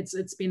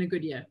 it's been a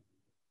good year.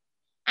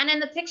 And in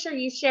the picture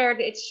you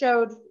shared, it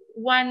showed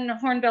one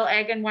hornbill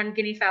egg and one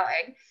guinea fowl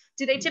egg.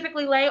 Do they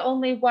typically lay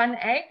only one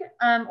egg,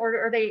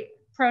 or are they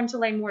prone to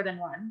lay more than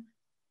one?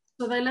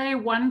 So they lay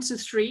 1 to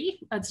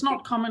 3. It's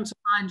not common to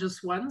find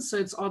just one, so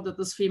it's odd that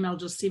this female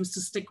just seems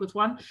to stick with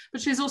one,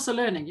 but she's also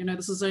learning. You know,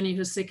 this is only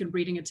her second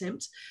breeding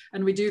attempt,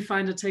 and we do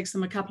find it takes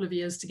them a couple of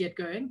years to get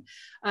going.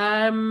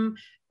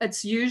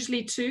 It's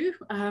usually 2,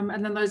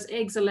 and then those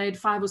eggs are laid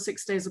 5 or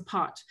 6 days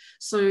apart.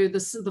 So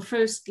the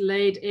first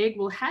laid egg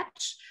will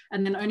hatch,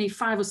 and then only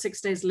 5 or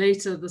 6 days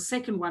later, the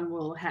second one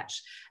will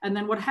hatch. And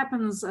then what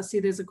happens, I see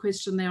there's a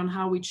question there on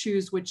how we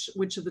choose which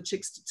of the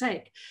chicks to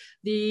take.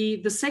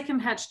 The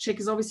second hatch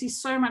chick is obviously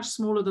so much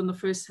smaller than the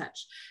first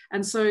hatch.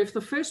 And so if the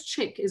first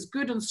chick is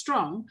good and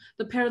strong,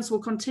 the parents will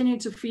continue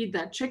to feed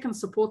that chick and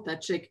support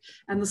that chick.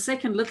 And the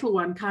second little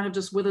one kind of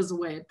just withers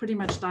away. It pretty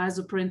much dies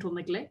of parental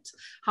neglect.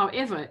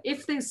 However,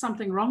 if there's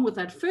something wrong with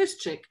that first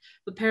chick,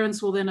 the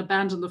parents will then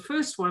abandon the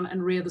first one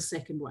and rear the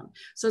second one.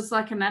 So it's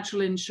like a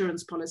natural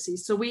insurance policy.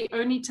 So we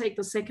only take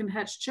the second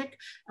hatch chick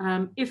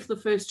if the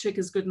first chick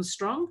is good and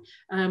strong.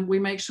 We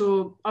make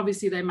sure,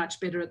 obviously, they're much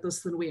better at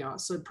this than we are.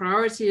 So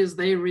priority is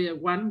they rear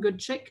one good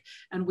chick,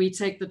 and we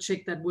take the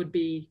chick that would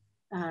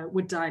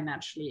die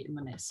naturally in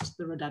the nest,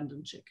 the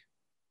redundant chick.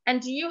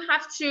 And do you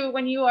have to,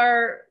 when you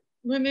are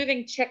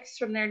removing chicks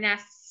from their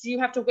nests, do you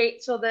have to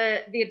wait till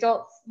the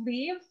adults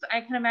leave?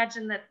 I can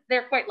imagine that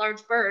they're quite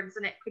large birds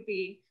and it could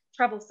be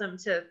troublesome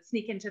to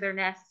sneak into their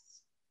nests.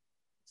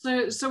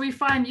 So we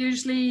find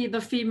usually the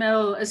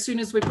female, as soon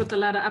as we put the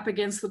ladder up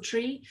against the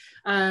tree,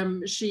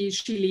 she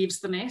leaves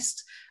the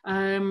nest.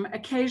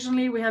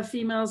 Occasionally we have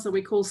females that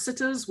we call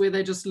sitters, where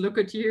they just look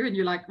at you and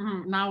you're like,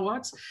 now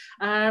what?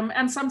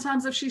 And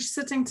sometimes if she's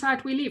sitting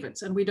tight, we leave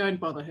it and we don't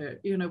bother her.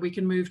 You know, we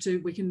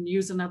can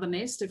use another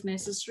nest if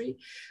necessary.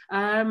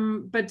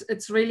 But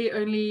it's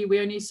really we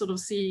only sort of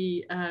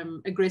see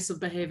aggressive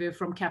behavior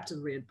from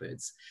captive reared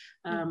birds.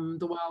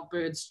 The wild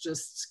birds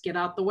just get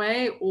out the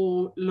way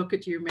or look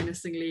at you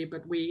menacingly,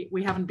 but we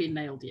haven't been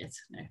nailed yet,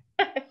 no.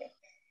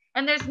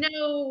 And there's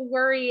no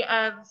worry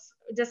of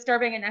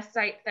disturbing a nest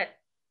site that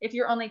if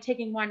you're only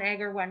taking one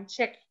egg or one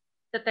chick,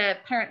 that the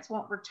parents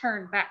won't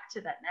return back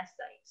to that nest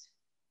site.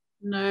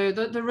 No,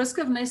 the risk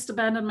of nest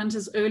abandonment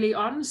is early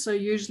on. So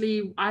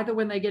usually either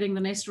when they're getting the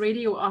nest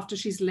ready or after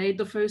she's laid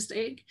the first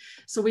egg.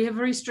 So we have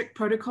very strict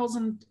protocols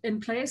in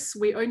place.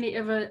 We only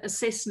ever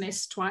assess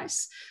nests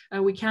twice.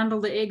 We candle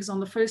the eggs on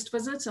the first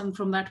visit, and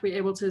from that we're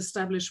able to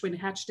establish when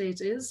hatch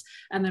date is.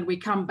 And then we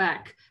come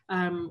back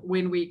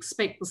when we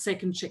expect the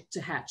second chick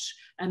to hatch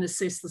and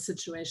assess the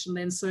situation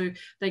then. So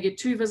they get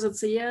 2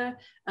 visits a year,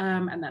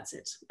 and that's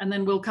it. And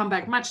then we'll come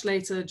back much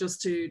later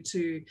just to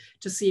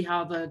see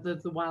how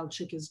the wild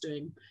chick is doing.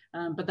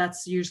 But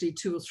that's usually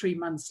 2 or 3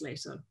 months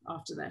later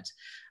after that.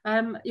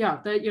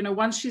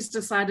 Once she's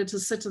decided to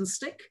sit and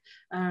stick,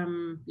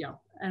 and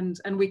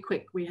we're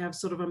quick. We have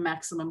sort of a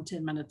maximum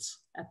 10 minutes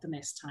at the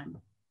nest time.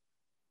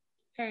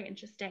 Very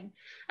interesting.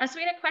 So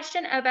we had a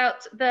question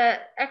about the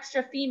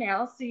extra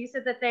females. So you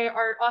said that they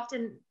are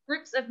often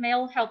groups of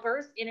male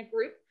helpers in a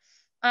group.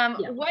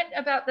 What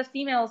about the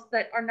females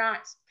that are not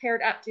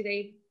paired up? Do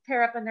they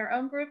pair up in their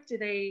own group? Do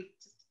they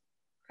just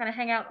kind of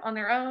hang out on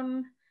their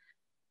own?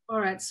 All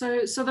right,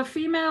 so the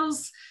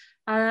females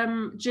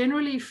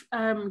generally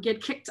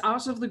get kicked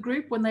out of the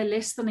group when they're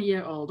less than a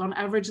year old. On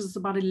average, it's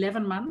about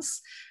 11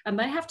 months, and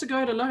they have to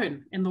go it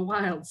alone in the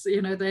wilds.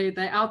 You know,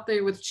 they're out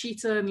there with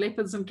cheetah and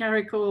leopards and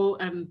caracal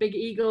and big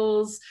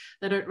eagles.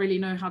 They don't really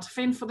know how to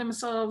fend for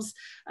themselves,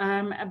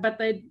 but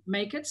they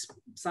make it.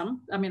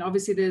 Some, I mean,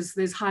 obviously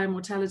there's higher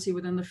mortality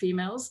within the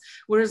females,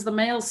 whereas the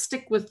males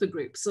stick with the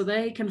group, so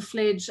they can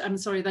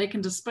they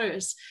can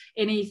disperse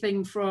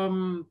anything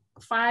from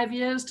 5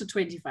 years to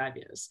 25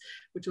 years,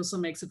 which also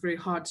makes it very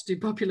hard to do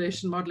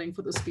population modeling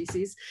for the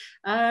species.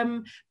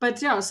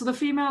 But yeah, so the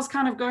females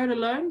kind of go it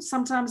alone.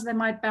 Sometimes they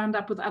might band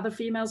up with other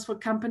females for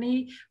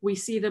company. We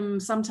see them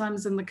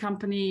sometimes in the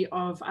company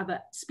of other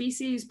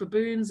species,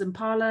 baboons,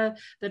 impala.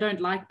 They don't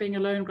like being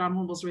alone. Ground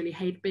hornbills really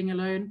hate being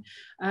alone.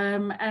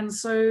 And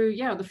so,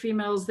 yeah, the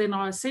females then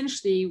are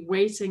essentially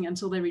waiting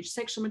until they reach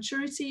sexual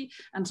maturity,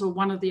 until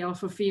one of the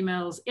alpha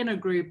females in a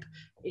group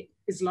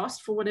is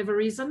lost for whatever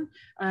reason,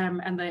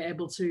 and they're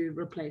able to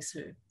replace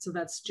her. So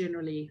that's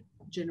generally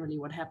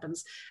what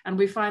happens. And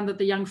we find that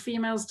the young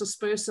females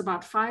disperse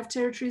about 5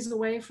 territories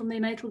away from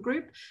their natal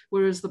group,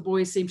 whereas the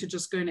boys seem to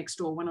just go next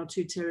door 1 or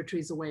 2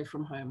 territories away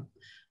from home.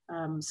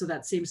 So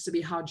that seems to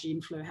be how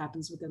gene flow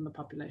happens within the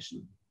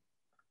population.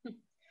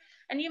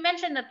 And you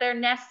mentioned that their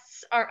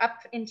nests are up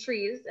in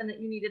trees and that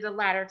you needed a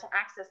ladder to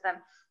access them.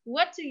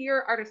 What do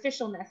your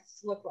artificial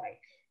nests look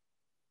like?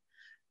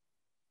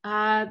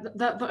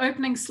 The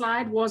opening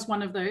slide was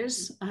one of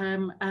those.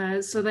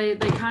 So they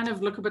kind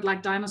of look a bit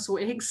like dinosaur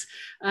eggs,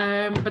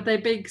 but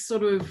they're big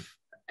sort of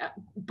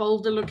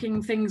boulder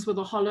looking things with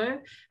a hollow.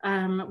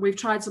 We've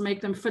tried to make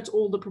them fit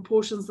all the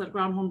proportions that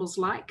ground hornbills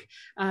like,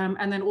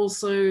 and then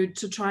also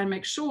to try and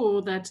make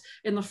sure that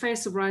in the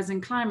face of rising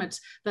climate,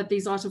 that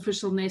these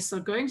artificial nests are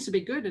going to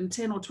be good in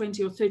 10 or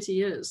 20 or 30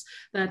 years,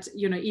 that,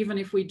 you know, even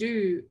if we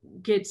do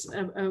get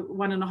a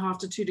 1.5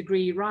 to 2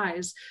 degree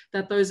rise,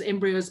 that those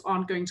embryos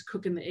aren't going to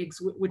cook in the eggs,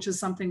 which is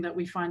something that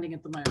we're finding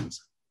at the moment.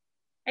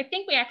 I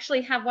think we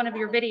actually have one of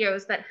your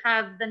videos that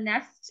have the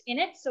nest in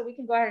it, so we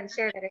can go ahead and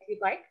share that if you'd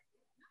like.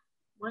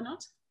 Why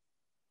not?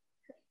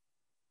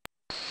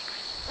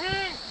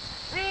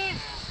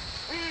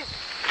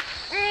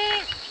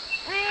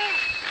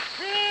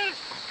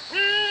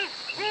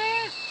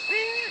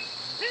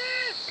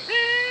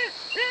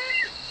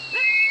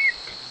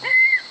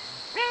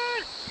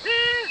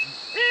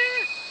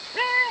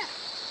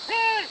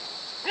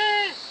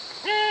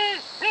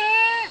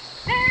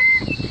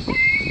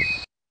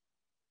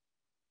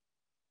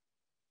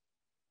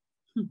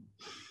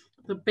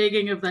 the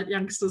begging of that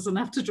youngster is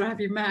enough to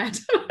drive you mad.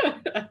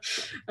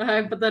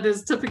 But that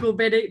is typical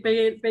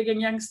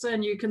begging youngster,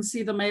 and you can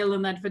see the male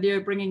in that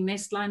video bringing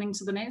nest lining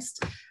to the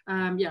nest.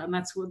 Yeah, and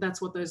that's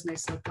what those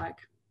nests look like.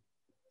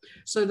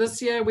 So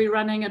this year we're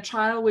running a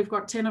trial. We've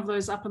got 10 of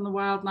those up in the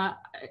wild now,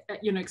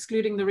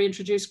 excluding the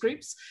reintroduced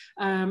groups.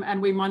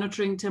 And we're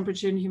monitoring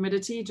temperature and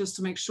humidity just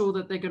to make sure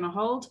that they're going to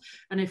hold.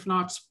 And if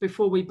not,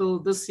 before we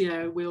build this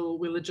year,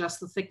 we'll adjust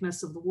the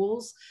thickness of the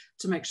walls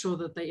to make sure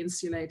that they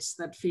insulate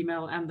that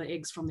female and the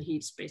eggs from the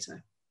heat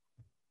better.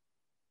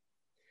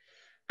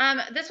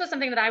 This was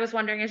something that I was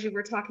wondering as you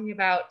were talking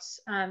about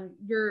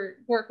your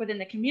work within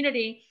the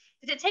community.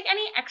 Did it take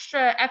any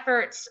extra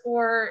efforts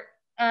or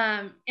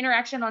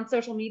interaction on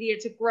social media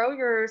to grow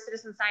your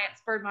citizen science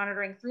bird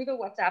monitoring through the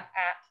WhatsApp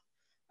app?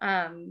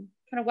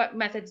 Kind of what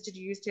methods did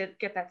you use to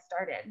get that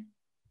started?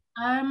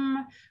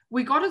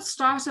 We got it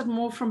started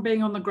more from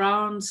being on the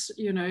ground.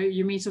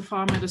 You meet a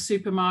farmer at a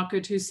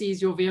supermarket who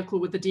sees your vehicle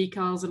with the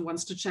decals and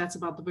wants to chat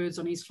about the birds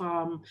on his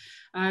farm.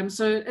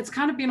 So it's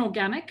kind of been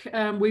organic.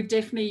 We've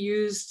definitely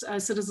used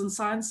citizen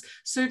science.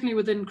 Certainly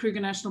within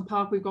Kruger National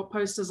Park, we've got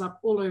posters up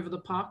all over the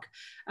park.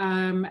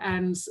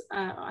 And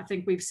I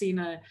think we've seen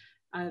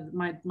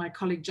my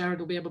colleague Jared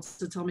will be able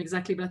to tell me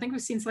exactly, but I think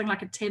we've seen something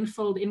like a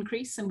 10-fold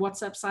increase in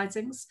WhatsApp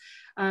sightings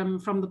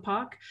from the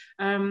park,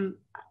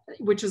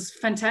 which is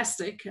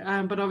fantastic.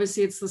 But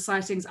obviously it's the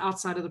sightings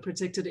outside of the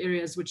protected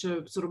areas which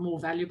are sort of more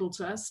valuable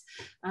to us.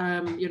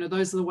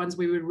 Those are the ones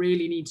we would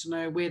really need to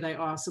know where they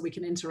are so we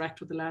can interact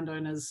with the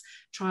landowners,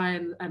 try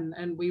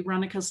and we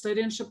run a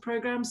custodianship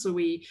program. So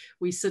we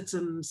sit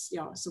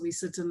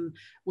in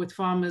with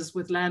farmers,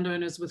 with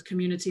landowners, with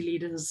community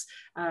leaders,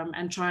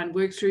 and try and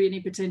work through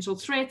any potential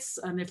threats.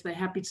 And if they're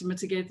happy to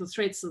mitigate the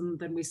threats, and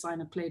then we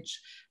sign a pledge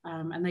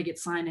and they get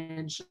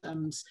signage.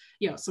 And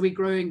so we're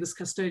growing this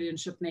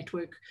custodianship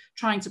network,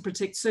 trying to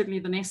protect certainly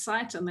the nest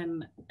site, and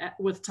then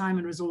with time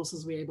and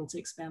resources, we're able to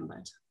expand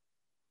that.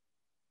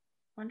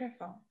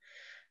 Wonderful.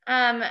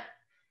 Back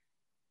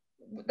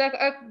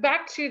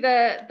to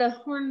the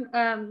horn,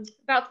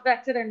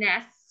 back to their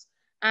nests.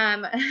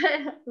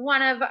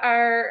 One of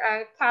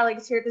our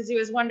colleagues here at the zoo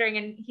is wondering,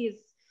 and he's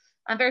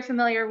very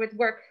familiar with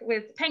work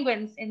with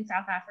penguins in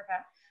South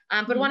Africa,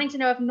 but wanting to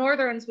know if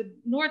northerners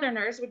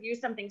would use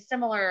something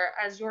similar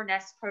as your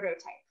nest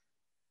prototype.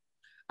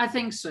 I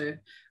think so.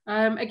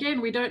 Again,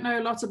 we don't know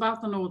a lot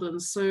about the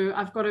northerns. So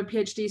I've got a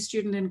PhD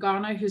student in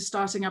Ghana who's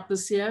starting up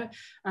this year,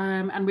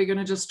 and we're going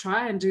to just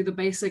try and do the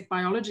basic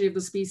biology of the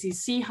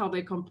species, see how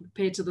they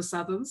compare to the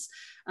southerns.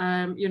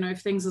 If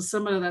things are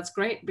similar, that's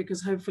great,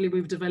 because hopefully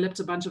we've developed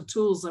a bunch of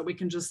tools that we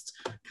can just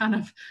kind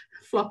of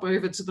flop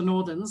over to the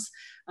northerns.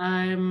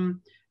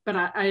 But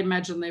I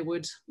imagine they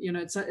would.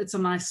 It's a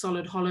nice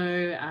solid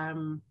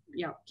hollow.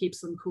 Keeps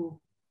them cool.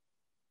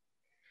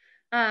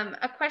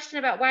 A question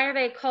about why are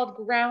they called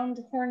ground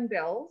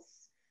hornbills,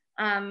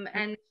 and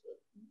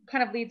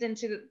kind of leads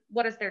into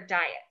what is their diet?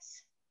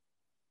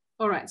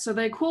 All right, so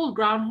they're called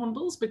ground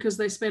hornbills because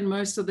they spend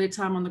most of their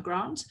time on the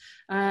ground.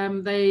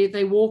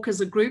 They walk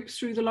as a group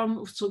through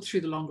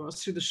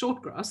the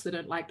short grass. They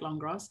don't like long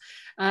grass,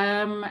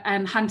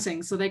 and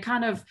hunting. So they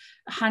kind of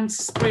hunt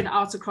spread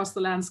out across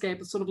the landscape.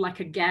 It's sort of like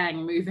a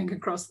gang moving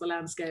across the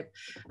landscape,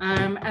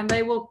 and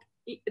they will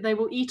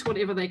eat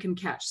whatever they can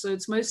catch. So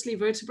it's mostly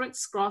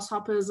vertebrates,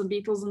 grasshoppers and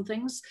beetles and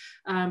things.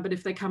 But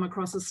if they come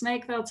across a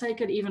snake, they'll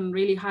take it, even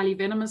really highly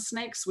venomous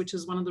snakes, which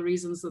is one of the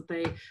reasons that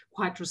they're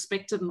quite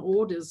respected and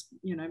awed is,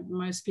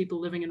 most people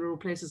living in rural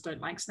places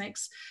don't like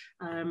snakes.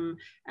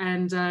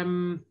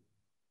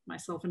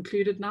 Myself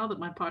included, now that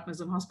my partner's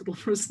in hospital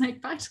for a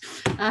snake bite.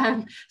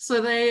 So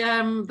they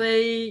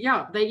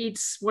eat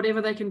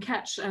whatever they can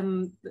catch,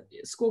 and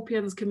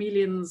scorpions,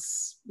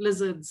 chameleons,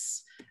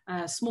 lizards,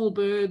 small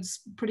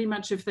birds, pretty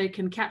much if they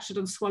can catch it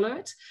and swallow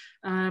it.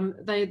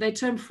 They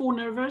term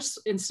faunivorous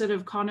instead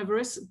of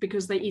carnivorous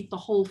because they eat the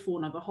whole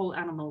fauna, the whole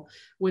animal,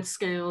 with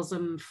scales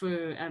and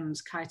fur and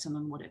chitin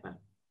and whatever.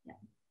 Yeah,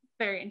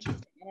 very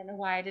interesting. I don't know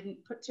why I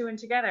didn't put two and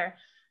together.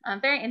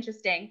 Very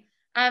interesting.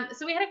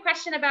 So we had a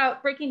question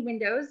about breaking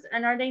windows,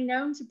 and are they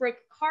known to break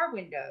car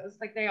windows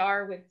like they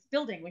are with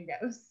building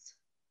windows?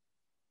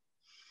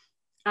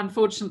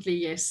 Unfortunately,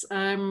 yes.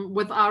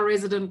 With our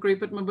resident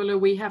group at Mabula,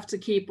 we have to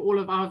keep all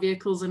of our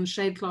vehicles in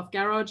shade cloth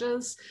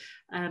garages.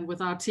 And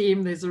with our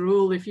team, there's a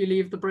rule: if you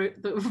leave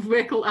the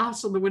vehicle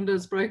out and the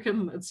window's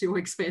broken, it's your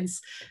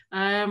expense.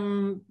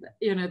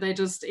 They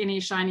just, any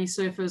shiny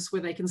surface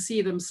where they can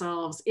see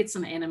themselves, it's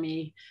an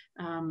enemy,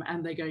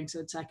 and they're going to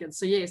attack it.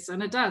 So yes,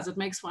 and it does. It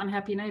makes for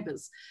unhappy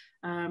neighbors.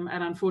 And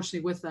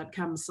unfortunately, with that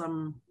comes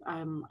some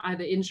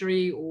either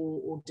injury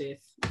or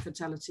death,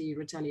 fatality,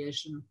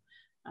 retaliation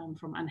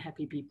from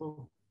unhappy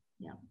people.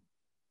 Yeah.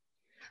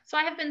 So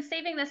I have been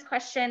saving this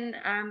question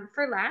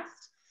for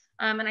last.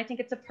 And I think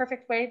it's a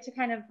perfect way to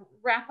kind of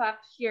wrap up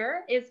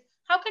here, is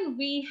how can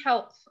we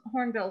help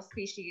hornbill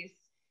species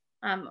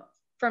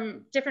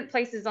from different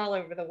places all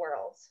over the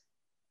world?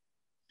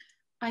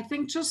 I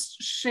think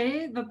just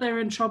share that they're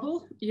in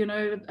trouble. You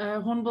know,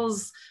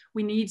 hornbills,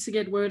 we need to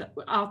get word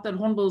out that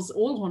hornbills,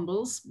 all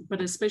hornbills,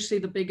 but especially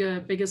the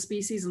bigger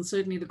species, and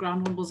certainly the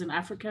ground hornbills in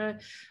Africa,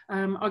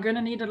 are going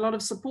to need a lot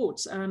of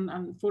support. And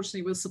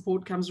unfortunately, with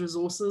support comes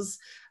resources.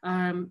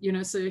 You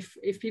know, so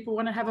if people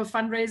want to have a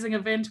fundraising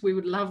event, we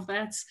would love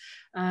that.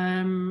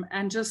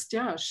 And just,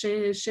 yeah,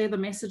 share the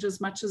message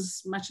as much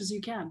as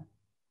you can.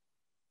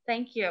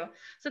 Thank you.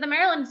 So the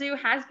Maryland Zoo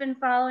has been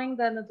following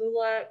the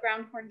Mabula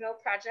Ground Hornbill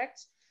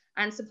Project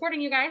and supporting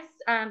you guys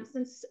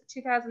since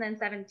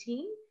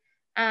 2017.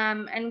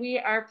 And we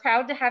are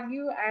proud to have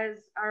you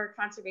as our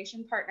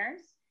conservation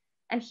partners.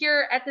 And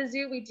here at the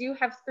zoo, we do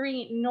have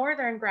 3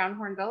 northern ground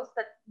hornbills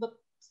that look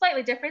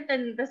slightly different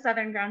than the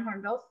southern ground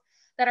hornbills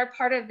that are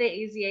part of the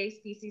AZA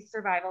species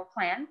survival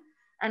plan.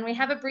 And we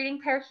have a breeding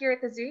pair here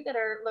at the zoo that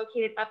are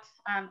located up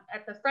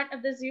at the front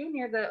of the zoo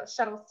near the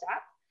shuttle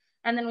stop.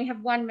 And then we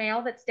have 1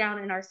 male that's down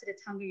in our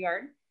Sitatunga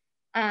yard.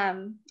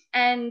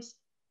 And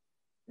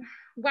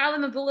while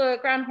the Mabula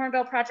Ground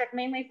Hornbill Project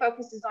mainly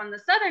focuses on the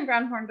southern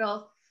ground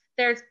hornbills,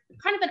 there's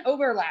kind of an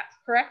overlap,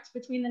 correct,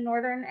 between the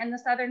northern and the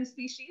southern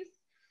species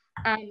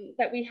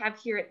that we have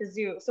here at the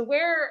zoo. So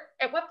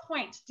at what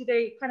point do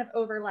they kind of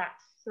overlap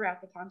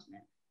throughout the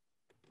continent?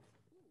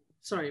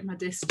 Sorry, my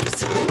desk just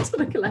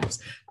sort of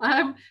collapsed.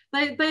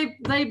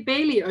 They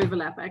barely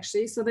overlap,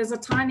 actually. So there's a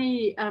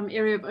tiny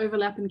area of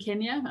overlap in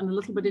Kenya and a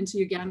little bit into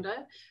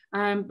Uganda.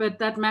 But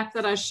that map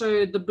that I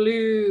showed, the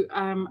blue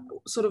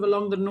sort of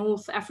along the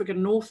North Africa,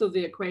 north of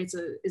the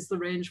equator, is the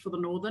range for the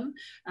northern.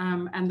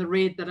 And the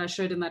red that I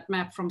showed in that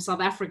map from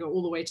South Africa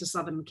all the way to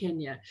southern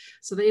Kenya.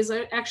 So there is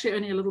actually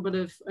only a little bit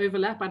of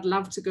overlap. I'd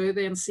love to go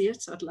there and see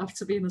it. I'd love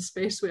to be in a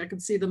space where I can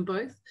see them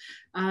both.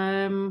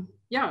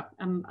 Yeah,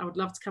 and I would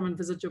love to come and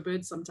visit your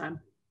birds sometime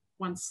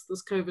once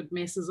this COVID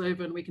mess is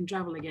over and we can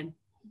travel again.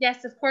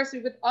 Yes, of course. We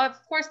would, of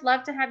course,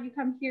 love to have you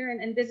come here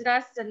and visit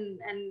us and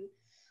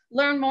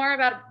learn more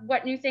about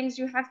what new things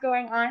you have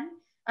going on.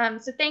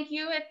 So thank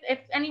you. If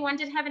anyone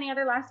did have any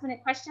other last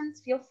minute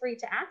questions, feel free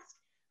to ask.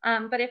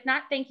 But if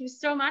not, thank you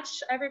so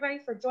much, everybody,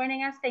 for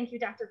joining us. Thank you,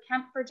 Dr.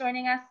 Kemp, for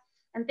joining us.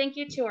 And thank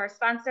you to our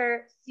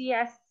sponsor,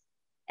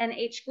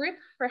 CSNH Group,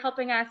 for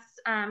helping us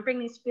bring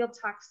these field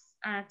talks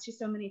to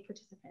so many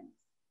participants.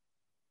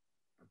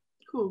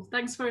 Cool.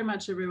 Thanks very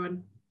much,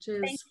 everyone.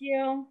 Cheers. Thank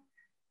you.